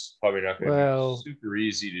 which is probably not going to be super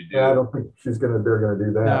easy to do. Yeah, I don't think they're going to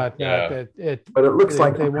do that. But it looks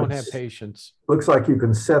like they won't have patience. Looks like you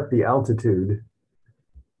can set the altitude.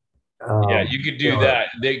 Yeah, you could do that.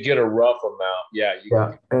 They get a rough amount.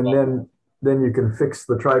 Yeah. And then you can fix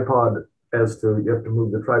the tripod you have to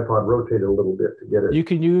move the tripod, rotate it a little bit to get it. You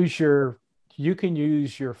can use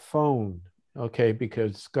your phone, okay,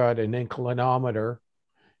 because it's got an inclinometer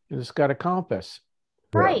and it's got a compass.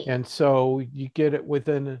 Right. And so you get it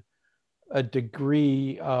within a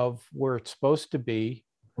degree of where it's supposed to be.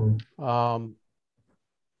 And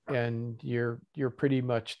you're pretty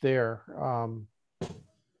much there.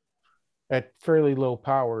 At fairly low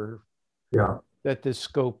power that this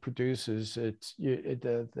scope produces,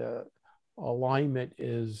 the alignment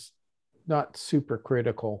is not super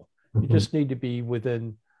critical. You just need to be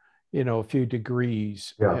within, a few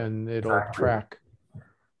degrees, and it'll track.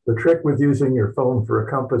 The trick with using your phone for a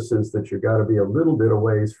compass is that you got to be a little bit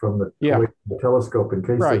away from the telescope in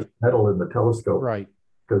case there's metal in the telescope. Right.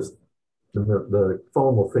 Because the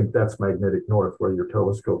phone will think that's magnetic north where your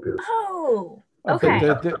telescope is. Oh.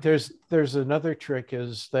 Okay. There's another trick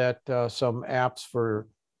is that some apps for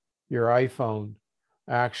your iPhone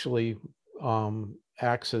actually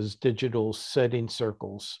acts as digital setting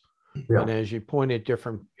circles, and as you point at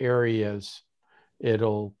different areas,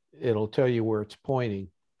 it'll tell you where it's pointing.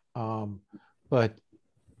 But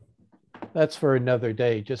that's for another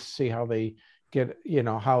day. Just see how they get,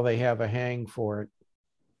 how they have a hang for it.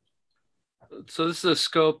 So this is a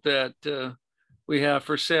scope that we have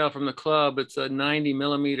for sale from the club. It's a 90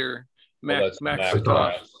 millimeter max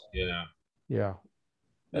top. Yeah.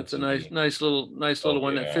 That's a nice little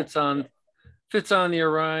one that fits on the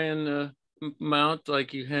Orion mount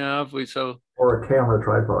like you have. Or a camera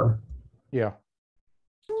tripod. Yeah.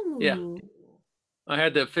 Yeah. I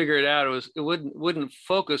had to figure it out. It wouldn't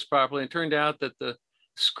focus properly. It turned out that the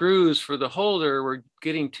screws for the holder were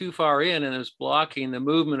getting too far in and it was blocking the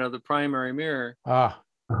movement of the primary mirror. I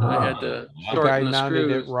had to shorten the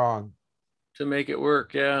screws it wrong to make it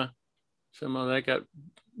work. Yeah. Some of that got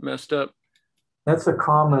messed up. That's a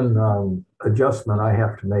common adjustment I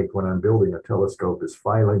have to make when I'm building a telescope, is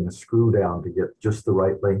filing the screw down to get just the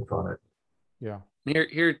right length on it. Yeah.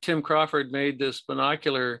 Here Tim Crawford made this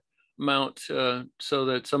binocular mount so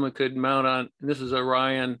that someone could mount on, and this is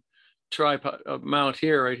Orion tripod mount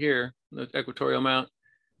right here, the equatorial mount.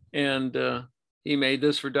 And he made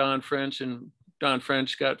this for Don French, and Don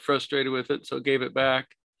French got frustrated with it, so gave it back.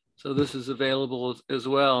 So this is available as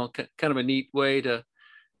well. Kind of a neat way to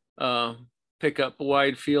pick up a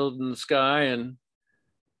wide field in the sky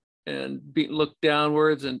and look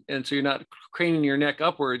downwards, and so you're not craning your neck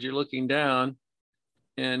upwards, you're looking down,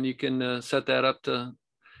 and you can set that up to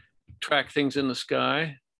track things in the sky.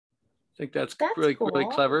 I think that's really cool.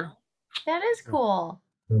 Really clever. That is cool.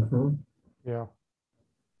 Yeah.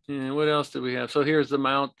 And what else do we have? So here's the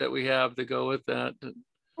mount that we have to go with that.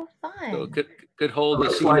 Oh, fun. So it could hold the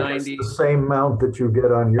C90. Like it's the same mount that you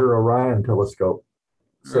get on your Orion telescope.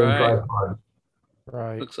 Same tripod.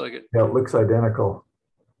 Right. Looks like it. Yeah, it looks identical.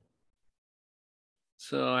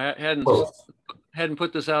 So I hadn't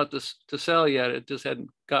put this out to sell yet. It just hadn't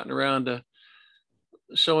gotten around to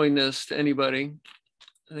showing this to anybody.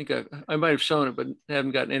 I think I might have shown it, but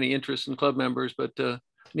haven't gotten any interest in club members. But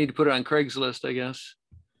need to put it on Craigslist, I guess.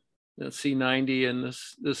 The C90 and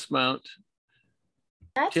this mount.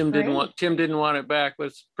 That's Tim great. didn't want it back, but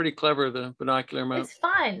it's pretty clever, the binocular mount. It's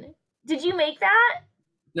fun. Did you make that?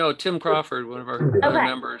 No, Tim Crawford, one of our other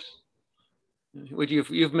members. Which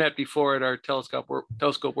you've met before at our telescope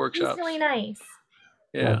workshops. He's really nice.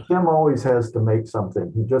 Yeah. Tim always has to make something.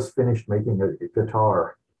 He just finished making a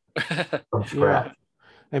guitar from scratch. Yeah.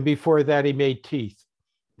 And before that, he made teeth.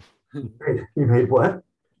 He made what?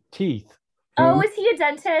 Teeth. Oh, is he a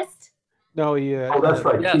dentist? No, yeah. Oh, that's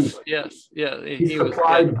right. Yes, teeth. yes, yeah. He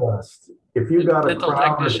supplied us. If you got a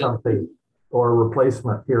crown or something or a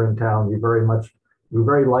replacement here in town, you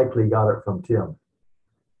very likely got it from Tim.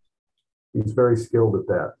 He's very skilled at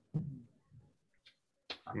that.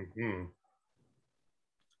 Mm-hmm.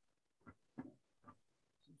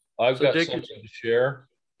 I've got something to share.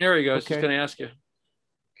 There we go. I was just going to ask you.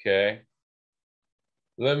 Okay.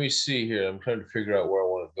 Let me see here. I'm trying to figure out where I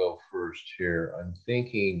want to go first here. I'm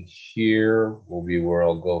thinking here will be where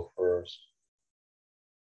I'll go first.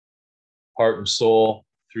 Heart and Soul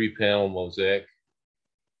 3-panel mosaic.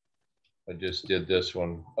 I just did this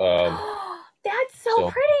one. That's so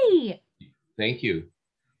pretty. Thank you.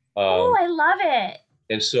 Oh, I love it.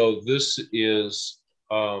 And so this is,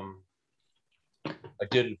 I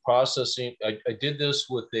did processing. I did this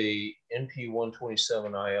with a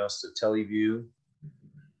NP127IS, the Televue.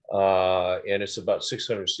 And it's about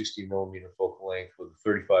 660 millimeter focal length with a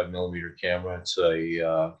 35 millimeter camera. It's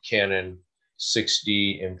a Canon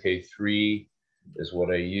 6D MK3 is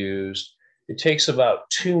what I used. It takes about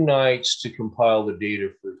 2 nights to compile the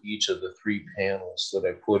data for each of the 3 panels that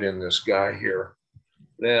I put in this guy here.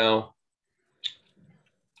 Now,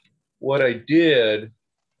 what I did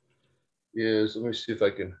is, let me see if I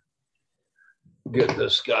can get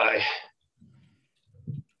this guy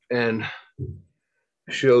and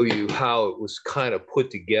show you how it was kind of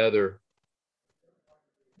put together.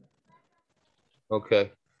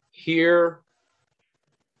 Okay, here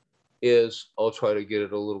is, I'll try to get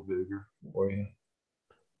it a little bigger for you.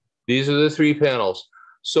 These are the 3 panels.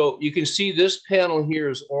 So you can see this panel here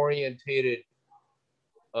is orientated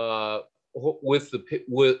with the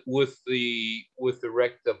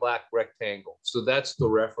black rectangle. So that's the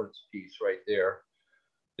reference piece right there.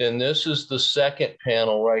 Then this is the second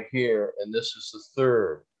panel right here, and this is the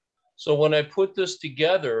third. So when I put this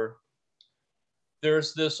together,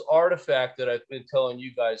 there's this artifact that I've been telling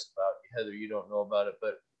you guys about. Heather, you don't know about it,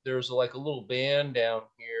 but there's like a little band down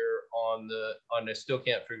here on I still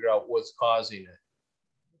can't figure out what's causing it.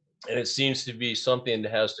 And it seems to be something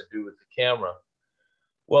that has to do with the camera.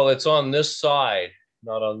 Well, it's on this side,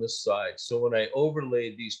 not on this side. So when I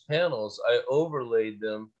overlaid these panels, I overlaid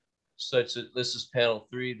them such that this is panel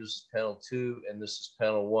 3, this is panel 2, and this is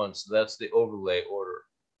panel 1. So that's the overlay order.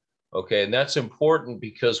 Okay, and that's important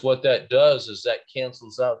because what that does is that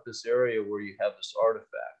cancels out this area where you have this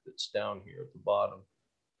artifact that's down here at the bottom.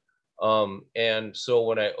 And so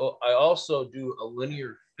when I also do a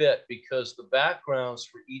linear fit because the backgrounds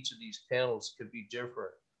for each of these panels could be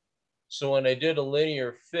different. So when I did a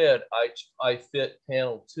linear fit, I fit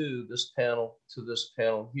panel 2, this panel to this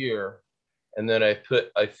panel here. And then I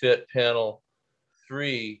fit panel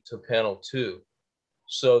 3 to panel 2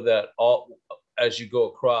 so that as you go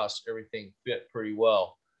across, everything fit pretty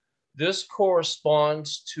well. This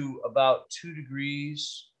corresponds to about 2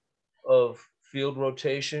 degrees of field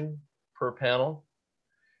rotation per panel.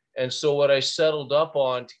 And so what I settled up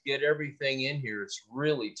on to get everything in here, it's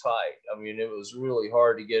really tight. I mean, it was really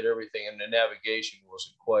hard to get everything, and the navigation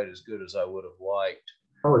wasn't quite as good as I would have liked.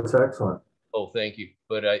 Oh, it's excellent. Oh, thank you.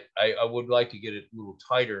 But I would like to get it a little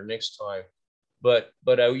tighter next time. But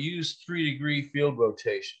I used 3-degree field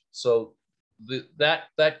rotation. So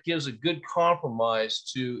that gives a good compromise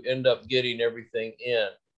to end up getting everything in.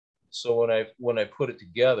 So when I put it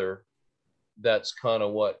together, that's kind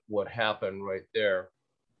of what happened right there.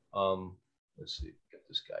 Let's see, get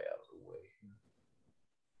this guy out of the way.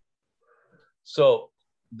 So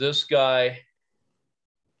this guy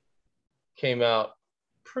came out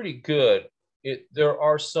pretty good. There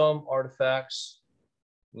are some artifacts.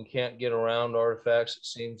 You can't get around artifacts, it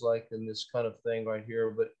seems like, in this kind of thing right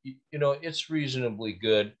here, but you know, it's reasonably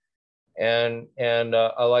good. And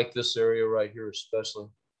I like this area right here especially.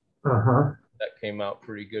 That came out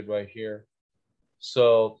pretty good right here.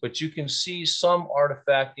 So, but you can see some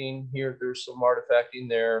artifacting here. There's some artifacting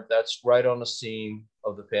there. That's right on the seam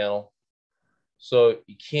of the panel. So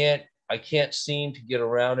you can't, I can't seem to get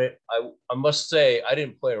around it. I must say, I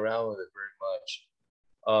didn't play around with it very much.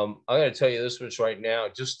 I'm going to tell you this much right now.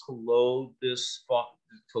 Just to load this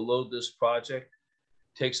project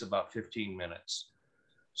takes about 15 minutes.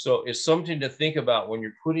 So it's something to think about when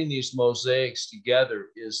you're putting these mosaics together,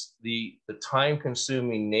 is the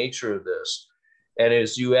time-consuming nature of this. And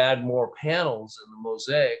as you add more panels in the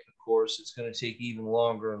mosaic, of course, it's going to take even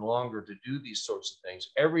longer and longer to do these sorts of things.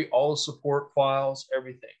 All the support files,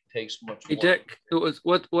 everything takes much Hey, longer. Dick,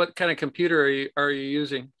 what kind of computer are you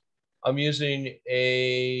using? I'm using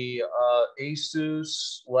a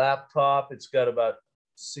Asus laptop. It's got about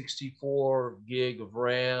 64 gig of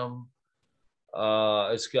RAM.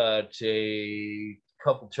 It's got a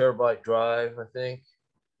couple terabyte drive, I think.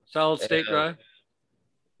 Solid state drive?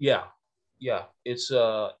 Yeah. It's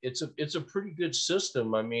a pretty good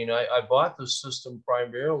system. I mean, I bought the system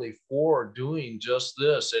primarily for doing just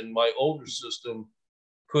this, and my older system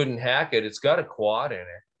couldn't hack it. It's got a quad in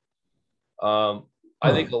it.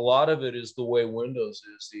 I think a lot of it is the way Windows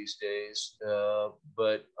is these days,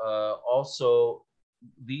 but also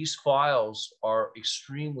these files are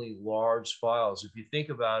extremely large files. If you think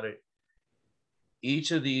about it, each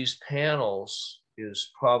of these panels is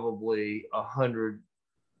probably 100,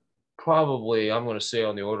 probably I'm going to say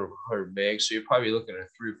on the order of 100 megs. So you're probably looking at a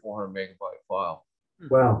 300 or 400 megabyte file.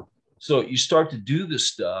 Wow. So you start to do this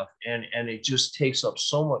stuff, and it just takes up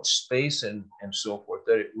so much space and so forth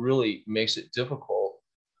that it really makes it difficult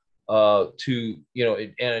to,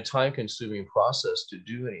 and a time-consuming process to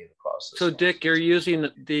do any of the process. So, Dick, you're using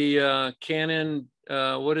the Canon,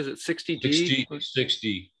 what is it, 60D?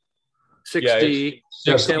 60. 6D. Yeah, it's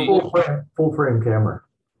 60. Full frame camera.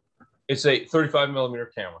 It's a 35 millimeter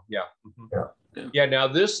camera. Yeah. Mm-hmm. Yeah. Now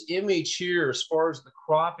this image here, as far as the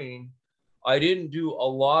cropping, I didn't do a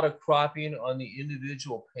lot of cropping on the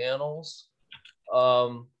individual panels.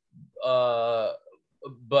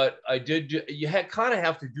 But I did. You kind of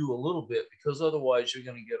have to do a little bit, because otherwise you're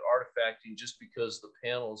going to get artifacting, just because the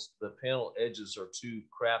panel edges are too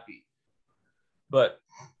crappy. But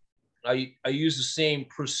I use the same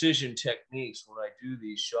precision techniques when I do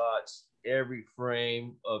these shots. Every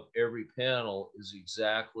frame of every panel is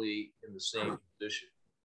exactly in the same position.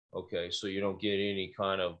 Okay, so you don't get any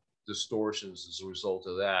kind of distortions as a result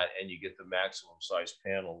of that, and you get the maximum size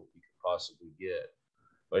panel that you could possibly get.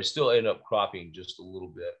 But I still end up cropping just a little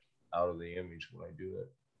bit out of the image when I do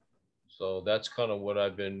it. So that's kind of what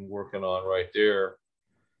I've been working on right there.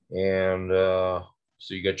 And so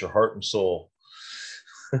you got your heart and soul.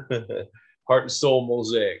 Heart and soul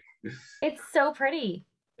mosaic. It's so pretty.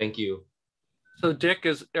 Thank you. So, Dick,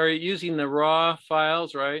 are you using the raw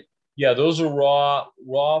files, right? Yeah, those are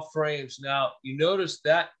raw frames. Now, you notice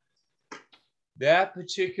that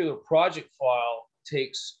particular project file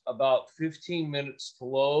takes about 15 minutes to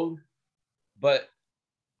load, but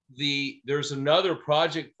there's another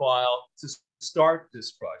project file to start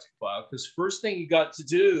this project file, because first thing you got to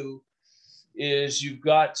do is you've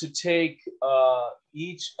got to take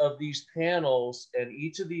each of these panels, and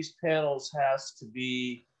each of these panels has to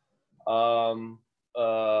be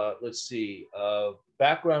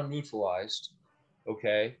background neutralized,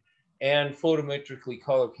 okay, and photometrically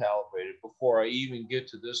color calibrated before I even get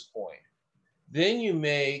to this point. Then you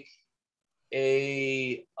make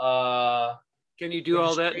a can you do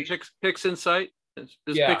all that in pixinsight?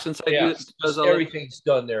 Yeah, pixinsight does everything's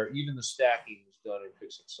done there. Even the stacking is done in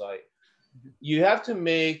pixinsight. You have to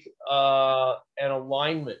make an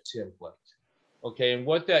alignment template, okay? And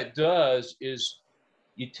what that does is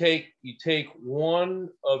you take one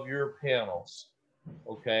of your panels,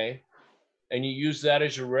 okay, and you use that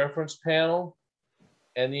as your reference panel,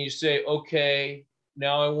 and then you say, okay,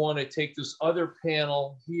 now I want to take this other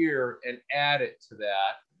panel here and add it to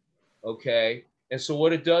that, okay? And so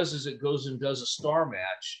what it does is it goes and does a star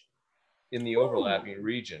match in the overlapping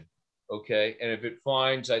region, okay? And if it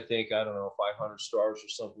finds, I think, I don't know, 500 stars or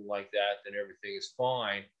something like that, then everything is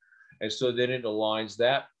fine. And so then it aligns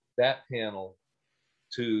that panel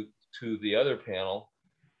to the other panel.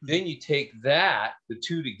 Then you take the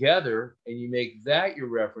two together, and you make that your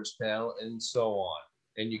reference panel, and so on.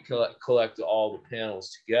 And you collect all the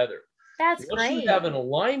panels together. That's Once great. you have an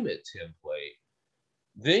alignment template,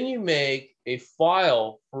 then you make a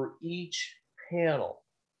file for each panel.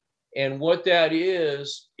 And what that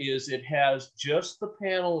is it has just the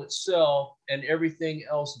panel itself and everything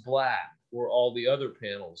else black where all the other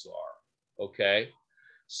panels are, okay?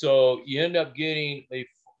 So you end up getting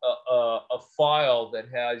a file that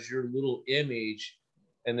has your little image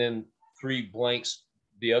and then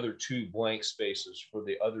the other two blank spaces for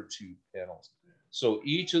the other two panels. So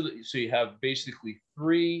so you have basically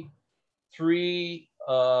three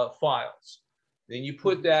files. Then you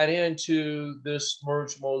put that into this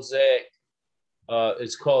merge mosaic.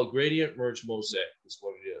 It's called gradient merge mosaic is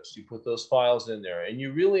what it is. You put those files in there, and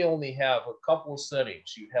you really only have a couple of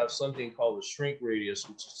settings. You have something called the shrink radius,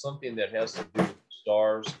 which is something that has to do with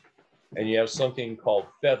stars, and you have something called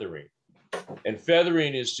feathering. And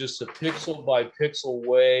feathering is just a pixel by pixel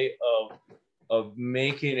way of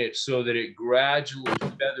making it so that it gradually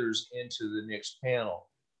feathers into the next panel.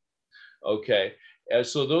 Okay, and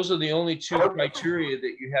so those are the only two criteria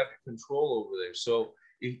that you have to control over there. So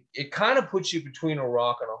it kind of puts you between a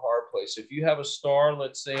rock and a hard place. If you have a star,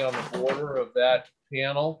 let's say on the border of that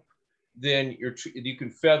panel, then you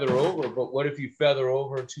can feather over. But what if you feather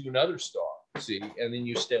over to another star? See, and then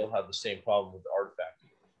you still have the same problem with the artifact.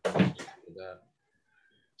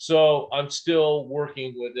 So I'm still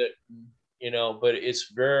working with it, you know, but it's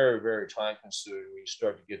very, very time consuming when you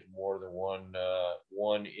start to get more than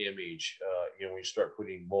one image, you know, when you start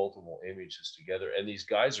putting multiple images together. And these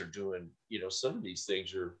guys are doing, you know, some of these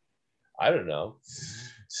things are, I don't know,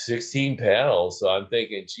 16 panels. So I'm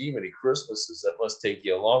thinking, gee, many Christmases, that must take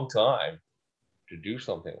you a long time to do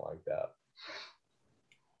something like that.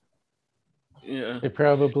 Yeah. They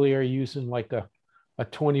probably are using like a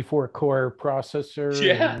 24-core processor.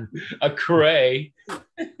 Yeah, and... a Cray.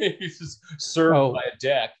 He's just served by a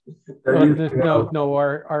deck. No,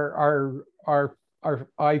 our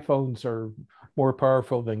iPhones are more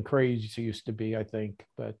powerful than Crays used to be, I think.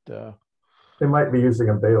 But they might be using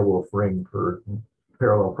a Beowulf ring for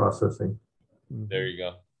parallel processing. There you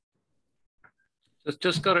go.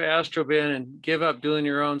 Just go to AstroBin and give up doing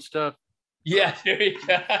your own stuff. Yeah, there you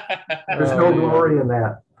go. There's no glory in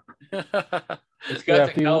that. It's got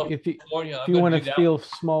if you want to feel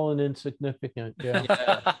small and insignificant, yeah.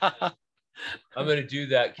 I'm going to do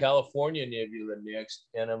that California nebula next,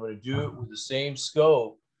 and I'm going to do it with the same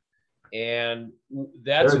scope. And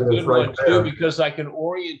that's a good one too, because I can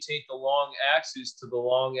orientate the long axis to the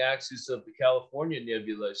long axis of the California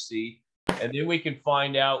nebula, see? And then we can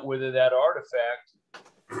find out whether that artifact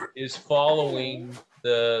is following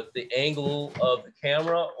the angle of the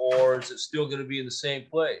camera, or is it still going to be in the same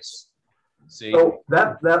place? See? So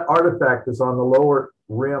that artifact is on the lower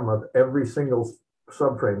rim of every single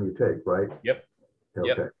subframe you take, right? Yep. Okay.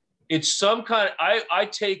 Yep. It's some kind of, I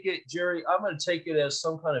take it, Jerry, I'm going to take it as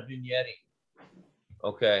some kind of vignetting.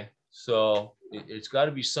 Okay. So it's got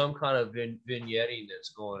to be some kind of vignetting that's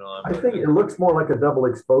going on. I think it looks more like a double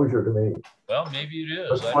exposure to me. Well, maybe it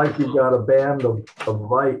is. It's like you've got a band of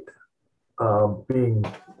light being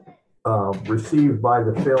received by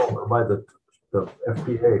the film or by the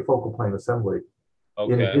FPA, focal plane assembly,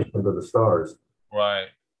 in addition to the stars. Right.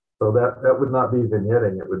 So that would not be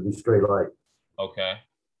vignetting, it would be straight light. Okay.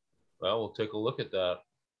 Well, we'll take a look at that.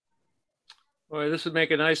 Boy, this would make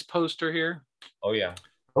a nice poster here. Oh, yeah.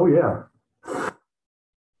 Oh, yeah.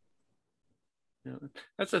 Yeah,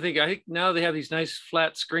 that's the thing. I think now they have these nice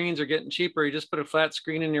flat screens are getting cheaper. You just put a flat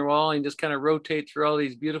screen in your wall and just kind of rotate through all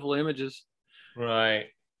these beautiful images. Right.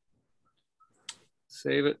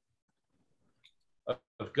 Save it.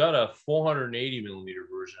 I've got a 480 millimeter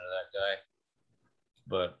version of that guy,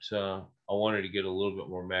 but I wanted to get a little bit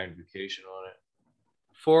more magnification on it.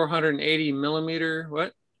 480 millimeter,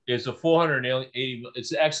 what? It's a 480,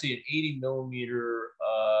 it's actually an 80 millimeter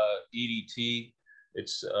EDT.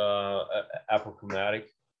 It's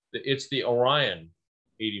apochromatic. It's the Orion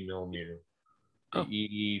 80 millimeter,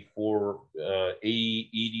 the ED4,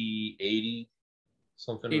 ED80,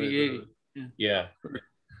 something. ED80. Yeah.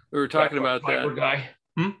 We were talking about that. Guy.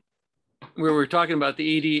 We were talking about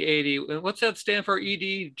the ED80. What's that stand for,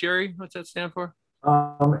 ED, Jerry? What's that stand for?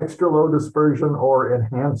 Extra low dispersion or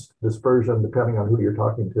enhanced dispersion, depending on who you're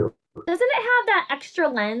talking to. Doesn't it have that extra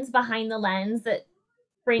lens behind the lens that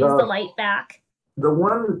brings the light back? The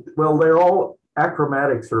one, well, they're all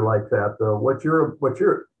achromatics are like that. Though what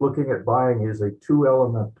you're looking at buying is a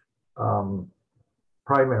 2-element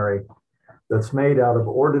primary that's made out of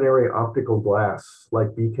ordinary optical glass, like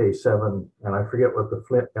BK7, and I forget what the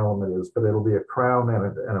flint element is, but it'll be a crown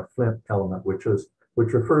and a flint element, which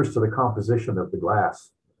refers to the composition of the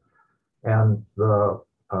glass. And the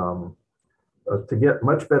to get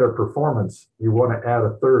much better performance, you want to add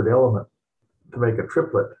a third element to make a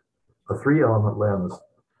triplet, a 3-element lens,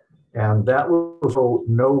 and that will show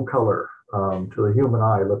no color to the human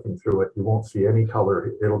eye looking through it. You won't see any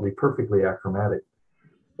color. It'll be perfectly achromatic.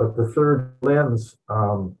 But the third lens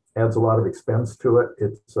adds a lot of expense to it.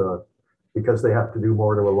 It's because they have to do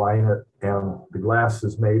more to align it, and the glass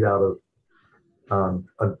is made out of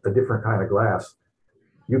a different kind of glass.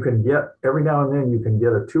 You can get, every now and then, you can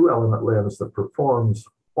get a 2-element lens that performs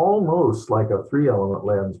almost like a 3-element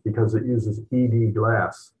lens because it uses ED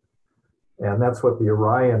glass. And that's what the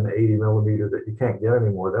Orion 80 millimeter that you can't get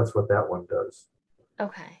anymore, that's what that one does.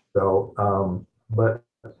 Okay. So, but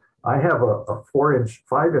I have a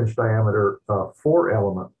 5-inch diameter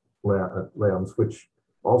 4-element lens, which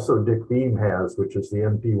also DickB has, which is the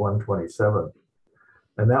MP127.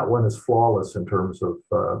 And that one is flawless in terms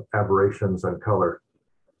of aberrations and color,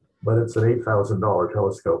 but it's an $8,000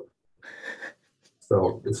 telescope.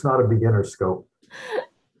 So it's not a beginner scope.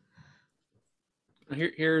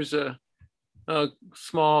 Here's a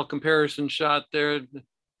small comparison shot there.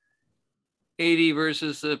 80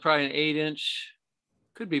 versus probably an 8-inch,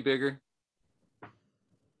 could be bigger.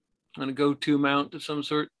 On a go-to mount of some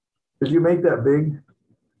sort. Did you make that big?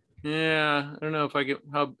 Yeah, I don't know if I get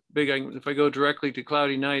how big if I go directly to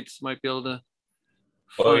cloudy nights, might be able to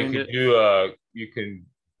Well, find it. You can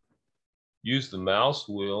use the mouse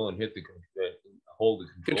wheel and hit the hold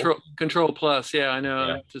the control plus. Yeah, I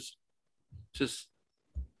know. Yeah. Just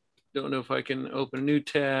don't know if I can open a new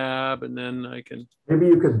tab and then I can. Maybe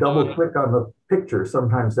you could double click on the picture.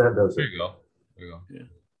 Sometimes that does it. There you go. There you go. Yeah,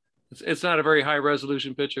 it's not a very high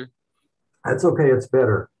resolution picture. That's okay. It's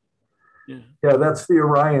better. Yeah. Yeah, that's the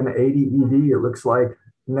Orion 80 ED. It looks like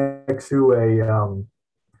next to a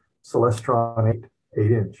Celestron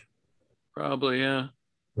 8-inch. Probably, yeah.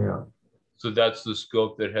 Yeah. So that's the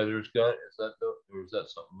scope that Heather's got? Is that or is that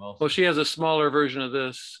something else? Well, she has a smaller version of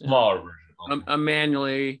this. Smaller version. Okay. A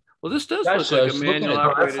manually. Well, this does That look like a says, manual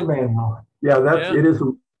Oh, that's operated. a manual. Yeah, that's it is.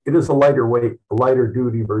 It is a lighter weight, lighter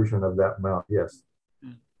duty version of that mount. Yes.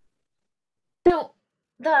 So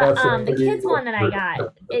the kids one that I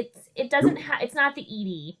got, it's not the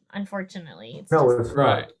ED, unfortunately. It's no, just, it's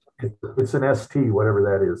right. It's an ST, whatever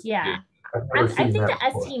that is. Yeah. I think the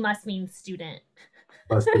before. ST must mean student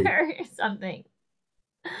or something.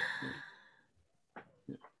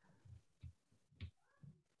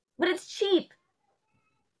 But it's cheap.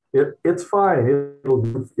 It's fine. It'll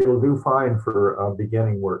do fine for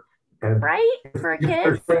beginning work. And right for kids. If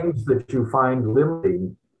there's things that you find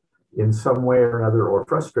limiting in some way or another or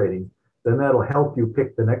frustrating, then that'll help you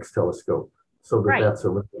pick the next telescope so that that's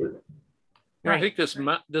eliminated. Yeah, I think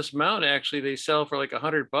this mount actually they sell for like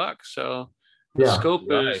 $100. So the scope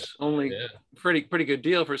is only pretty good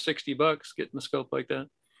deal for $60 getting a scope like that.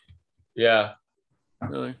 Yeah.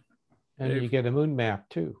 Really. And you get a moon map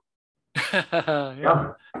too.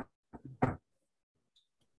 Yeah.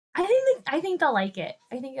 I think they'll like it.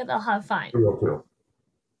 I think they'll have fun.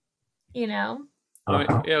 You know?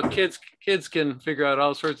 Yeah, kids can figure out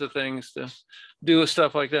all sorts of things to do with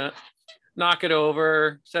stuff like that. Knock it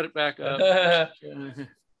over, set it back up.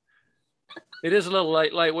 It is a little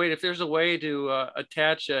lightweight. If there's a way to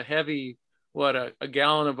attach a heavy, a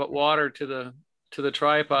gallon of water to the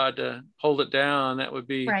tripod to hold it down, that would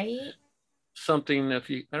be something. I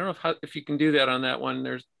don't know if you can do that on that one.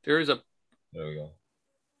 There we go.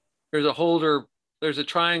 There's a holder. There's a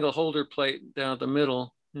triangle holder plate down at the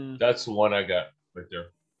middle. That's the one I got right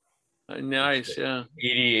there. Nice, yeah.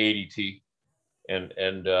 ED80T, and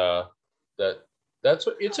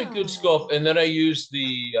it's a good scope. And then I use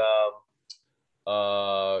the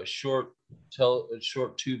short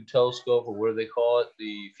tube telescope, or what do they call it?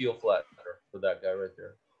 The field flattener for that guy right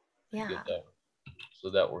there. Yeah. So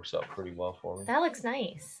that works out pretty well for me. That looks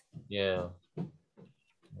nice. Yeah.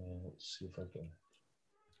 Let's see if I can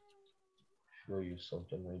show you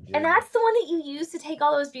something I did. And that's the one that you use to take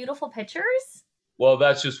all those beautiful pictures? Well,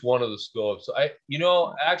 that's just one of the scopes.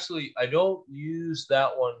 Actually, I don't use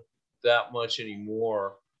that one that much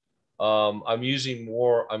anymore. I'm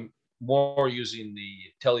more using the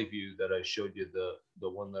Televue that I showed you, the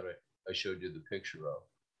one that I showed you the picture of.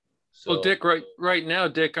 So, well, Dick, right now,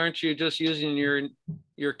 Dick, aren't you just using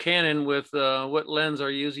your Canon with what lens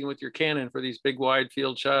are you using with your Canon for these big wide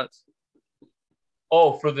field shots?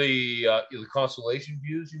 Oh, for the constellation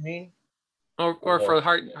views, you mean? Or for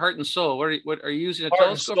heart and soul? What are you using? Heart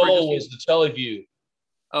telescope? And soul was the Televue.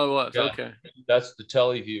 Oh, it was. Okay. That's the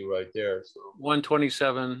Televue right there. So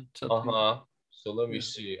 127. So let me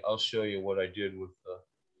see. I'll show you what I did with the.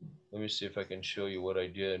 Let me see if I can show you what I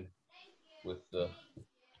did with the.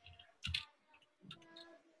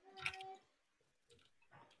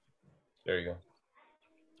 There you go.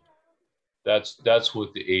 That's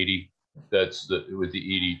with the 80. That's with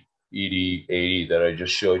the ED80 that I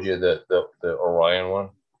just showed you. The Orion one.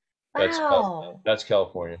 Wow. That's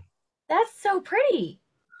California. That's so pretty.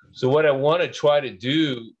 So what I want to try to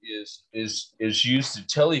do is use the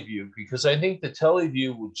Televue, because I think the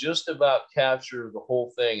Televue will just about capture the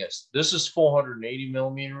whole thing. This is 480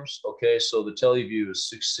 millimeters. Okay, so the Televue is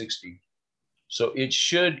 660. So it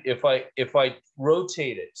should, if I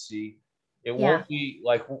rotate it, see, it won't be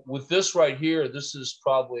like with this right here. This is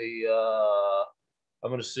probably I'm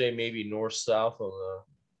going to say maybe north south on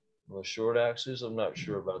the short axis. I'm not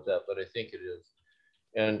sure about that, but I think it is.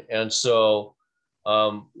 And so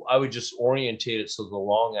I would just orientate it so the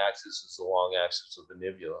long axis is the long axis of the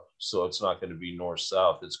nebula. So it's not going to be north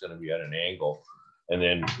south. It's going to be at an angle, and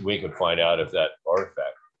then we could find out if that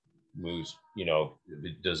artifact moves. You know,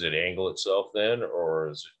 does it angle itself then, or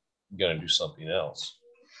is it going to do something else?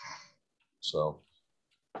 So,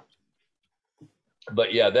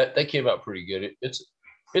 but yeah, that came out pretty good. It's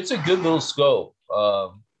a good little scope.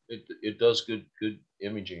 It does good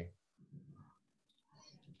imaging.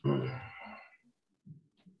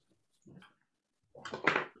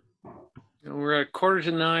 We're at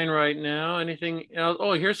 8:45 right now. Anything else?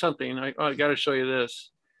 Oh, here's something. I got to show you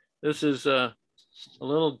this. This is a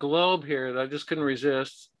little globe here that I just couldn't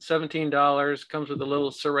resist. $17. Comes with a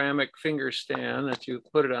little ceramic finger stand that you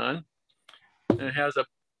put it on. And it has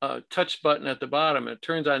a touch button at the bottom. It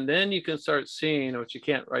turns on. Then you can start seeing, which you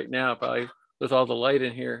can't right now, probably with all the light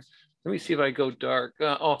in here. Let me see if I go dark.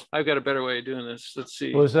 Oh, I've got a better way of doing this. Let's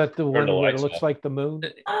see. Was that the one where it looks like the moon?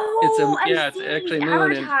 Oh, it's actually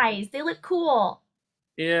moon. Advertised. They look cool.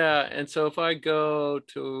 Yeah, and so if I go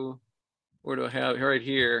to, where do I have right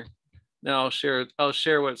here? Now I'll share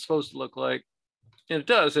what it's supposed to look like, and it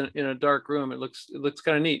does in a dark room. It looks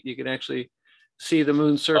kind of neat. You can actually see the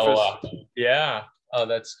moon's surface. Oh, yeah. Oh,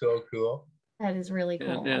 that's so cool. That is really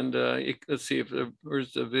cool. And let's see if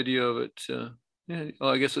where's the video of it. Yeah, oh,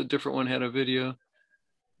 I guess a different one had a video.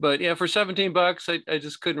 But yeah, for $17, I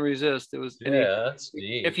just couldn't resist. It was that's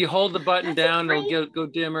neat. If you hold the button down, it'll go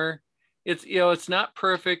dimmer. It's it's not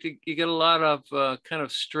perfect. You get a lot of kind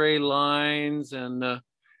of stray lines and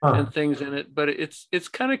things in it, but it's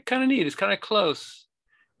kind of neat. It's kind of close.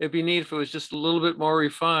 It'd be neat if it was just a little bit more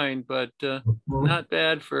refined, but not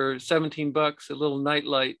bad for $17. A little night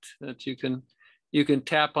light that you can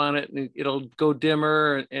tap on it and it'll go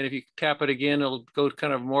dimmer, and if you tap it again, it'll go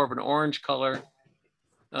kind of more of an orange color.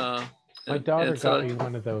 My daughter got me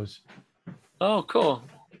one of those. Oh, cool.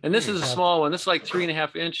 And this is a small one. This is like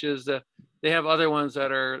 3.5 inches. They have other ones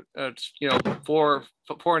that are,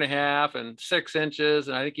 4.5 and 6 inches,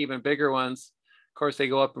 and I think even bigger ones. Of course, they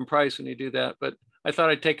go up in price when you do that. But I thought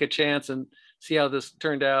I'd take a chance and see how this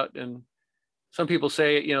turned out. And some people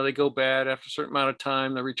say, they go bad after a certain amount of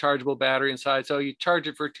time. The rechargeable battery inside. So you charge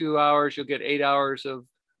it for 2 hours, you'll get 8 hours of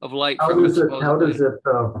light from it.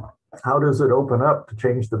 How does it open up to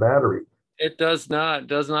change the battery? It does not. It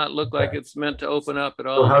does not look like it's meant to open up at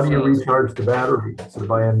all. So how do you recharge the battery? So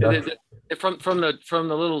by induction? From the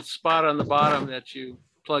little spot on the bottom that you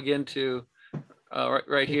plug into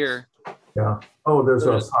right here. Yeah. Oh, there's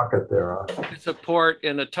a socket there. It's a port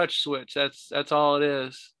and a touch switch. That's all it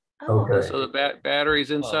is. Okay. So the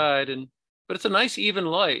battery's inside, but it's a nice even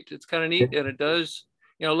light. It's kind of neat, and it does.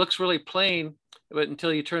 It looks really plain, but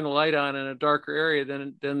until you turn the light on in a darker area,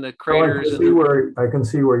 then the craters. I can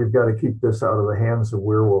see where you've got to keep this out of the hands of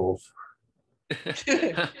werewolves.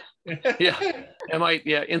 Yeah, I might.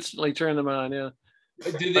 Yeah, instantly turn them on. Yeah.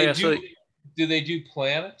 Do they do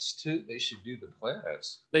planets too? They should do the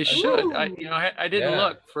planets. They should. I didn't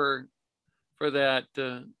look for that.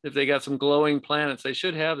 If they got some glowing planets, they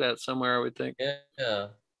should have that somewhere, I would think. Yeah.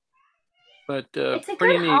 But it's a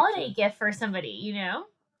pretty good neat holiday gift for somebody,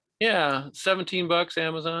 Yeah, $17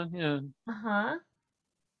 Amazon. Yeah.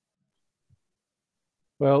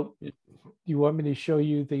 Well, you want me to show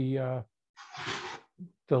you the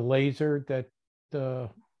laser that?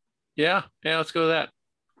 Yeah. Let's go with that.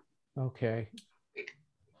 Okay.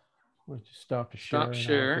 We'll just stop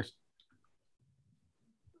share.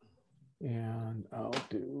 And I'll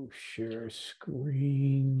do share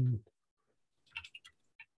screen.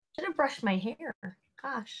 Should have brushed my hair.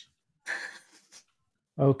 Gosh.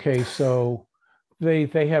 Okay, so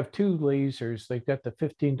they have two lasers. They've got the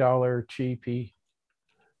 $15 cheapie,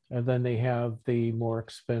 and then they have the more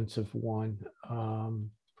expensive one,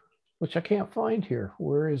 which I can't find here.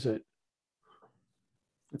 Where is it?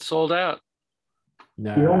 It's sold out.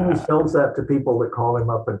 No. He only sells that to people that call him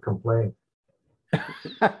up and complain.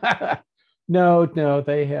 No,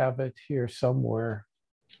 they have it here somewhere.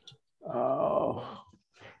 Oh.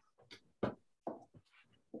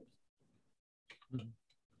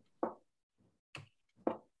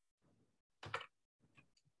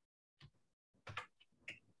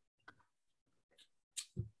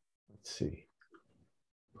 Let's see.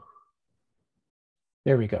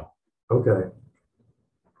 There we go. Okay.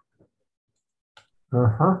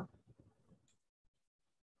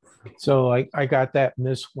 So I got that, and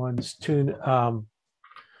this one's tuned.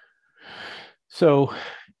 So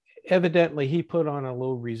evidently he put on a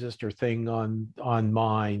low resistor thing on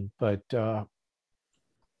mine, but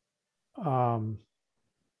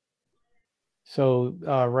so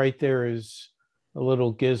right there is a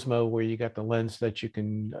little gizmo where you got the lens that you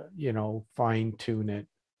can, you know, fine tune it.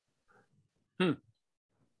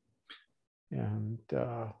 And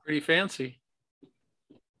pretty fancy.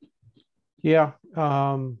 Yeah,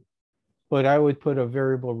 but I would put a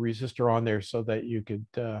variable resistor on there so that you could,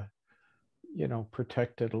 you know,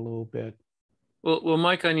 protect it a little bit. Well,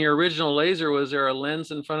 Mike, on your original laser, was there a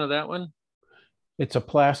lens in front of that one? It's a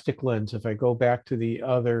plastic lens. If I go back to the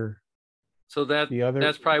other, so that's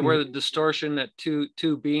probably where the distortion that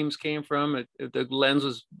two beams came from. The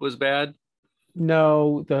lens was bad.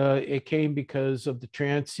 No, it came because of the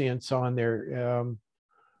transients on there.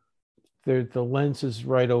 The lens is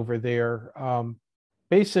right over there.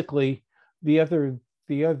 Basically, the other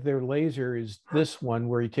laser is this one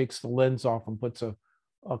where he takes the lens off and puts a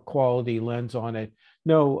quality lens on it.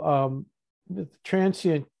 No, the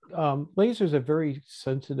transient lasers are very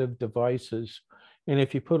sensitive devices, and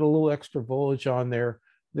if you put a little extra voltage on there,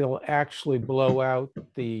 they'll actually blow out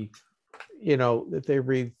the, you know, that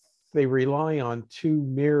they rely on two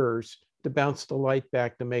mirrors to bounce the light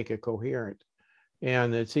back to make it coherent,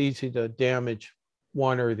 and it's easy to damage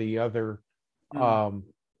one or the other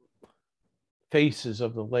faces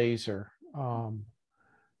of the laser.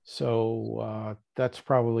 So that's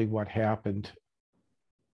probably what happened.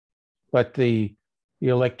 But the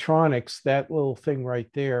electronics, that little thing right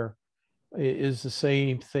there, is the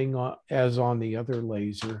same thing as on the other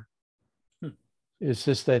laser. It's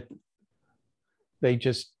just that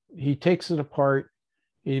he takes it apart,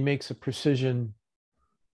 he makes a precision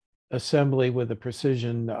assembly with a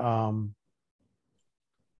precision,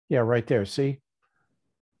 yeah, right there, see?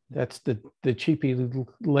 That's the cheapy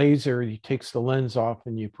laser. He takes the lens off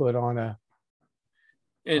and you put on a.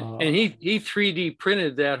 And he 3D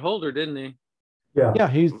printed that holder, didn't he? Yeah. Yeah,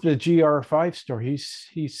 he's the GR5 store.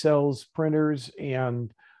 He sells printers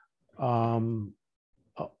and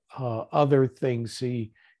other things.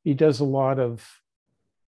 He does a lot of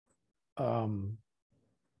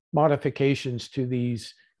modifications to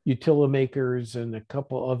these utilimakers and a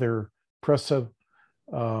couple other pressa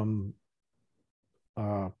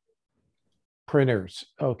printers.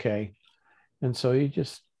 Okay. And so he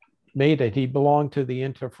just made it. He belonged to the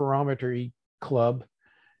interferometry club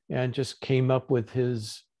and just came up with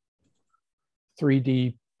his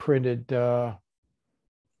 3D printed, oh,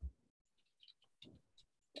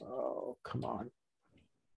 come on.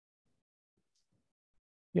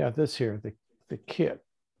 Yeah, this here, the kit.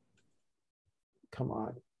 Come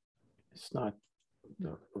on. It's not,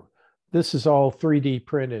 no. This is all 3D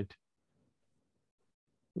printed.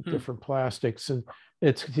 Different plastics, and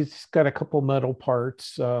it's got a couple metal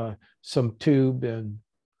parts, some tubing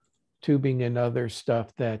and other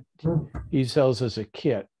stuff that he sells as a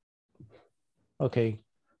kit. Okay,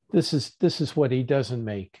 this is what he doesn't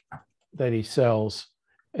make, that he sells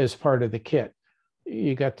as part of the kit.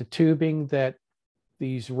 You got the tubing that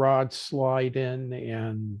these rods slide in,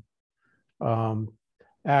 and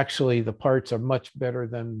actually the parts are much better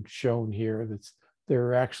than shown here.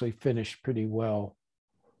 They're actually finished pretty well.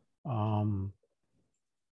 So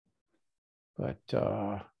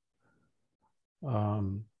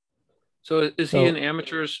is he an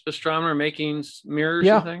amateur astronomer making mirrors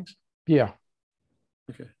and things? Yeah.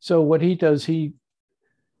 Okay. So what he does, he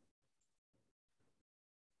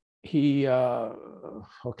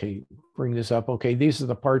okay, bring this up. Okay, these are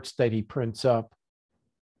the parts that he prints up.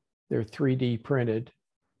 They're 3D printed.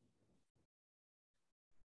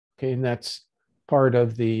 Okay, and that's part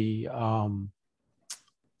of the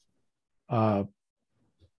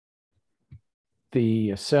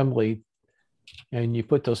assembly, and you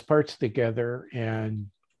put those parts together and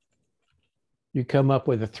you come up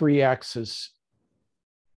with a 3-axis,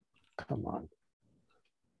 come on,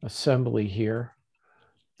 assembly here.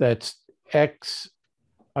 That's X,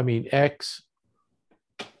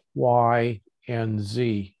 Y, and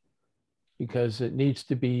Z, because it needs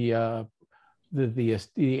to be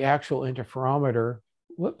the actual interferometer,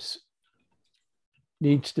 whoops,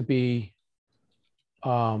 needs to be,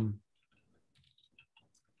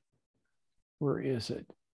 where is it?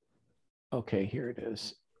 Okay, here it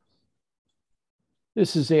is.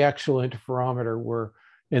 This is the actual interferometer, where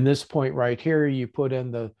in this point right here, you put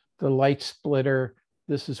in the light splitter.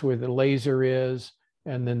 This is where the laser is,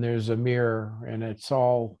 and then there's a mirror, and it's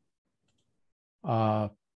all,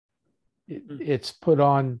 it's put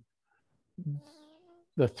on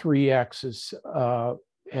the 3-axis,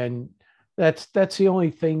 and that's the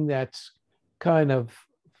only thing that's kind of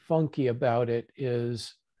funky about it,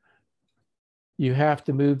 is you have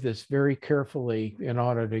to move this very carefully in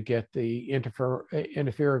order to get the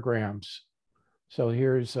interferograms. So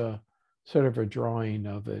here's a sort of a drawing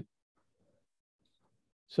of it.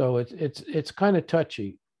 So it's kind of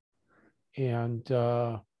touchy, and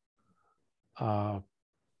I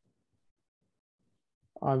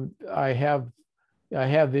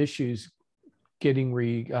have issues getting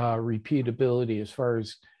repeatability as far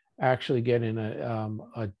as actually getting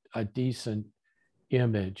a decent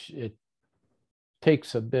image. It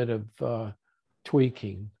takes a bit of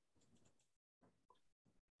tweaking.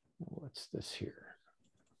 What's this here?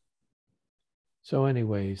 So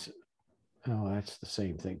anyways, oh, that's the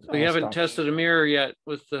same thing. So you haven't tested a mirror yet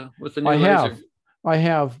with the new laser? I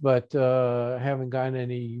have, but I haven't gotten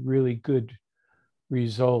any really good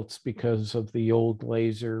results because of the old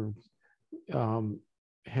laser.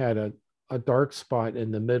 Had a dark spot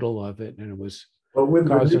in the middle of it, and it was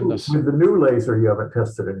causing with the new laser, you haven't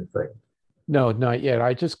tested anything? No, not yet.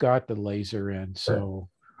 I just got the laser in. So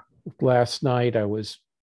last night I was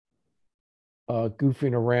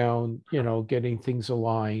goofing around, getting things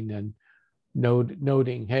aligned and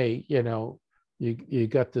noting, hey, you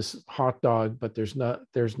got this hot dog, but there's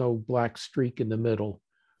no black streak in the middle.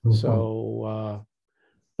 Mm-hmm. So,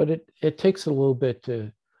 but it takes a little bit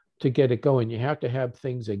to get it going. You have to have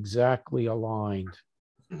things exactly aligned,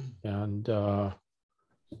 and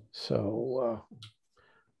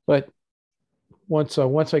but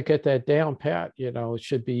once I get that down pat, it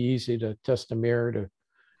should be easy to test a mirror to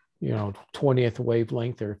 20th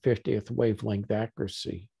wavelength or 50th wavelength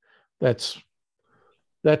accuracy. That's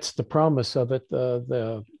the promise of it.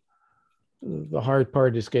 The hard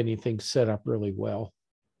part is getting things set up really well.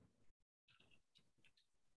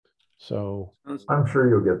 So I'm sure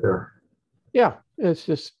you'll get there. Yeah, it's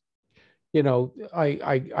just,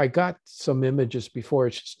 I got some images before.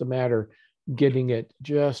 It's just a matter of getting it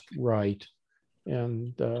just right.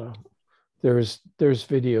 And there's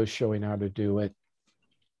videos showing how to do it.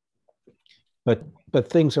 But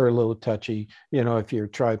things are a little touchy. If your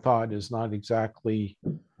tripod is not exactly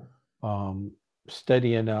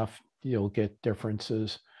steady enough, you'll get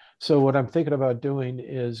differences. So what I'm thinking about doing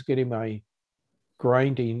is getting my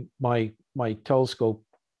telescope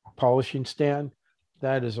polishing stand.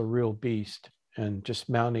 That is a real beast, and just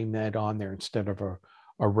mounting that on there instead of a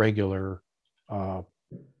regular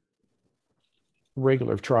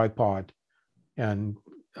tripod, and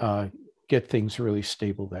get things really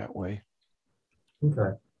stable that way.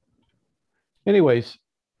 Okay. Anyways,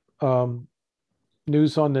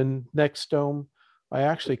 news on the NextDome.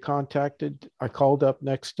 I called up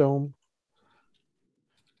NextDome.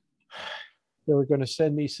 They were going to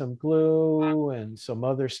send me some glue and some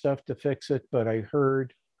other stuff to fix it, but I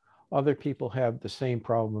heard other people have the same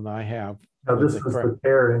problem I have. Now, this is the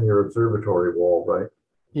tear in your observatory wall, right?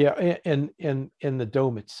 Yeah, and in the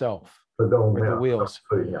dome itself. The dome, or the wheels.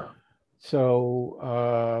 Yeah.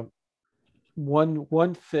 So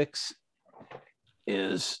one fix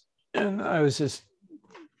is, and I was just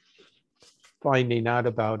finding out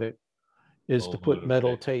about it, is to put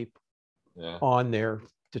metal tape on there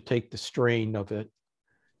to take the strain of it.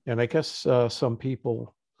 And I guess some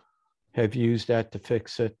people have used that to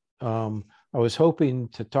fix it. I was hoping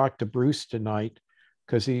to talk to Bruce tonight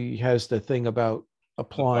because he has the thing about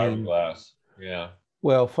applying fiberglass. Yeah.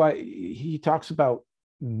 Well, he talks about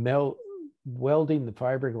welding the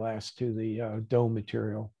fiberglass to the dome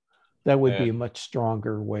material. That would be a much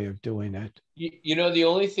stronger way of doing it. The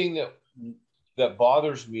only thing that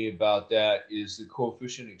bothers me about that is the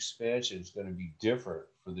coefficient expansion is going to be different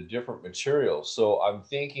for the different materials. So I'm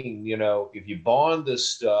thinking, if you bond this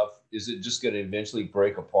stuff, is it just going to eventually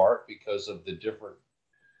break apart because of the different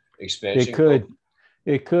expansion? It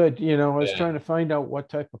could. I was trying to find out what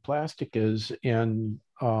type of plastic is and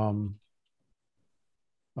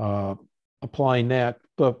applying that.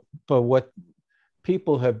 But what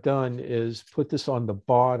people have done is put this on the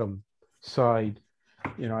bottom side.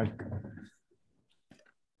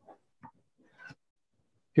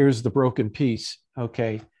 Here's the broken piece.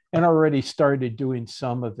 Okay. And already started doing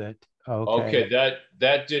some of it. Okay.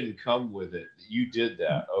 That didn't come with it. You did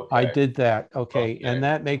that. Okay. I did that. Okay. And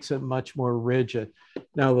that makes it much more rigid.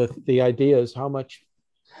 Now the idea is, how much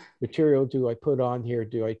material do I put on here?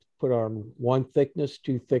 Do I put on 1 thickness,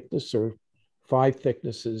 2 thickness, or 5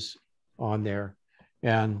 thicknesses on there?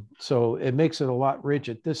 And so it makes it a lot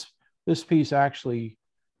rigid. This piece actually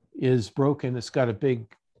is broken. It's got a big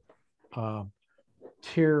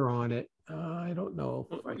tear on it. I don't know.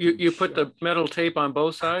 You put the metal tape on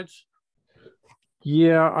both sides?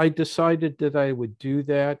 Yeah, I decided that I would do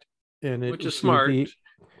that, and which is smart.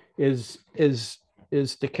 Is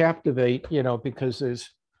to captivate, because there's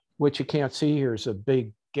what you can't see here is a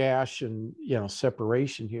big gash and, you know,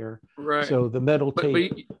 separation here. Right. So the metal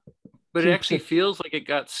tape. But it actually feels like it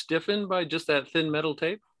got stiffened by just that thin metal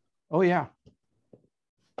tape. Oh yeah.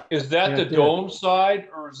 Is that the dome side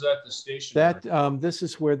or is that the stationary? That this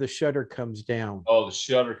is where the shutter comes down. Oh, the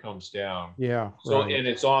shutter comes down. Yeah. So right. and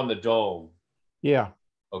it's on the dome. Yeah.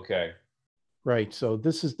 Okay. Right. So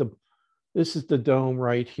this is the dome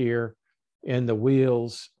right here, and the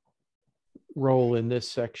wheels roll in this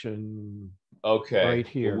section. Okay. Right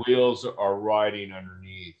here. The wheels are riding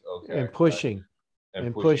underneath. Okay. And pushing.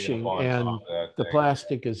 And pushing, and the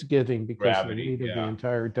plastic is giving because gravity, of the weight of the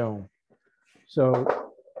entire dome. So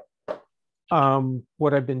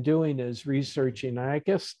what I've been doing is researching. I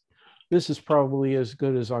guess this is probably as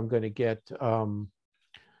good as I'm going to get. I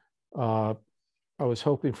was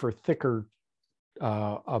hoping for thicker,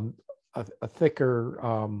 a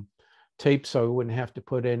thicker tape, so I wouldn't have to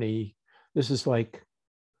put any. This is like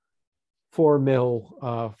 4 mil,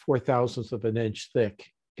 4/1000th of an inch thick,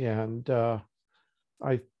 and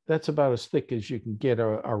that's about as thick as you can get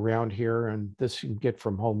around here, and this you can get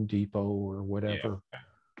from Home Depot or whatever. Yeah.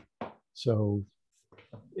 So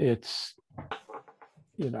it's,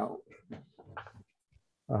 you know,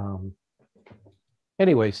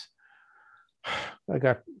 anyways, I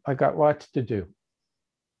got lots to do.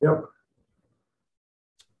 Yep.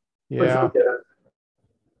 Yeah.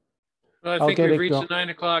 Well, I think we've reached the 9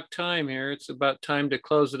 o'clock time here. It's about time to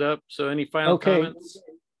close it up. So any final comments?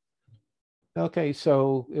 Okay,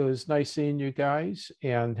 so it was nice seeing you guys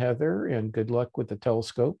and Heather, and good luck with the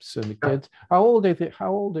telescopes and the kids. How old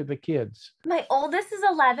are the kids? My oldest is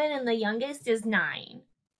 11 and the youngest is 9.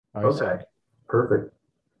 Okay, perfect.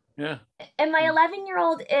 Yeah. And my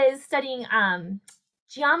 11-year-old is studying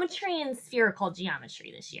geometry and spherical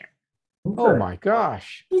geometry this year. Okay. Oh my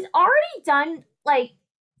gosh. He's already done like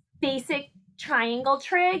basic triangle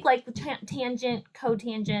trig, like the tangent,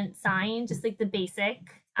 cotangent, sine, just like the basic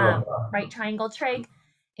right triangle trig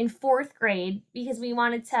in 4th grade, because we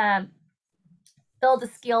wanted to build a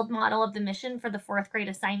scaled model of the mission for the 4th grade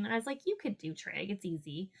assignment. I was like, you could do trig, it's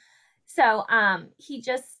easy. So he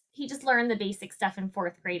just learned the basic stuff in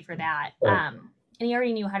 4th grade for that. And he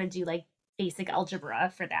already knew how to do like basic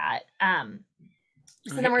algebra for that.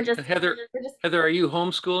 So then we're just Heather, are you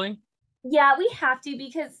homeschooling? Yeah, we have to,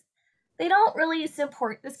 because they don't really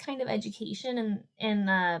support this kind of education in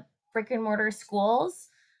the brick and mortar schools.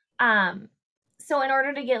 So in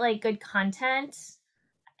order to get like good content,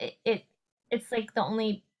 it's like the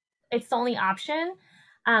only option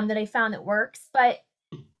that I found that works. But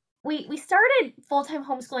we started full-time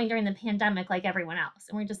homeschooling during the pandemic like everyone else,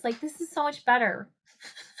 and we're just like, this is so much better.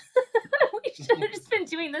 We should have just been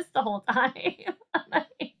doing this the whole time.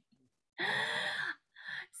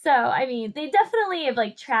 So I mean, they definitely have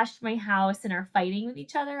like trashed my house and are fighting with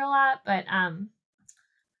each other a lot, but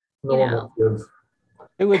you know,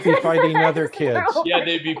 it would be fighting other kids. Yeah,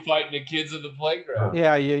 they'd be fighting the kids in the playground.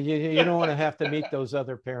 Yeah, you don't want to have to meet those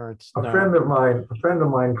other parents. A friend of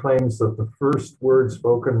mine claims that the first word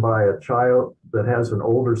spoken by a child that has an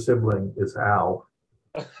older sibling is ow.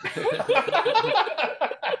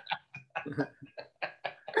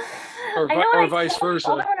 or vice versa.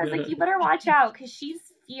 I was like, you better watch out, because she's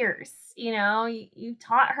fierce. You know, you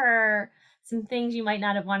taught her some things you might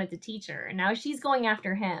not have wanted to teach her, and now she's going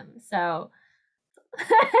after him. So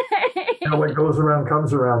you know, what goes around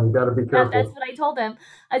comes around. You got to be careful. That's what I told him.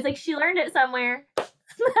 I was like, she learned it somewhere.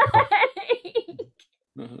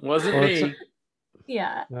 Wasn't me.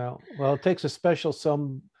 Yeah. Well, it takes a special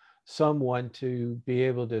someone to be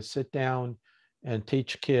able to sit down and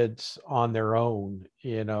teach kids on their own.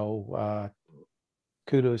 You know,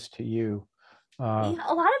 kudos to you. Yeah,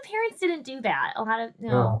 a lot of parents didn't do that. A lot of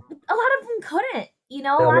them couldn't. You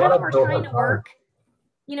know, a lot of them were trying to work,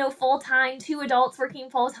 you know, full time. 2 adults working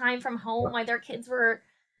full time from home while their kids were.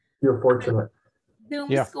 You're fortunate.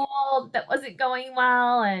 Zoom school that wasn't going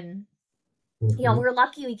well, and you know, we're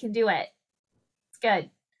lucky we can do it. It's good.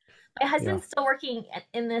 My husband's still working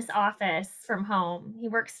in this office from home. He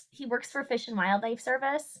works for Fish and Wildlife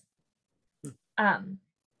Service.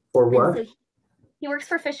 For what? So he works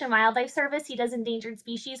for Fish and Wildlife Service. He does endangered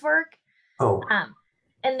species work. Oh.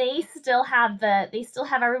 And they still have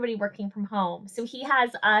everybody working from home. So he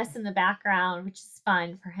has us in the background, which is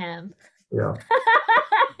fun for him. Yeah.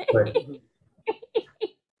 Right.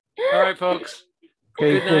 All right, folks.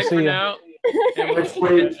 Okay, good night for now. And we'll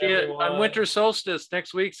see you on winter solstice.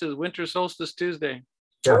 Next week is Winter Solstice Tuesday.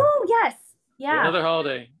 Yeah. Oh, yes. Yeah. Another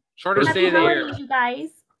holiday. Shortest Happy day of the year. holidays, you guys.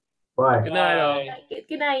 Bye. Good night, all.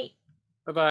 Good night.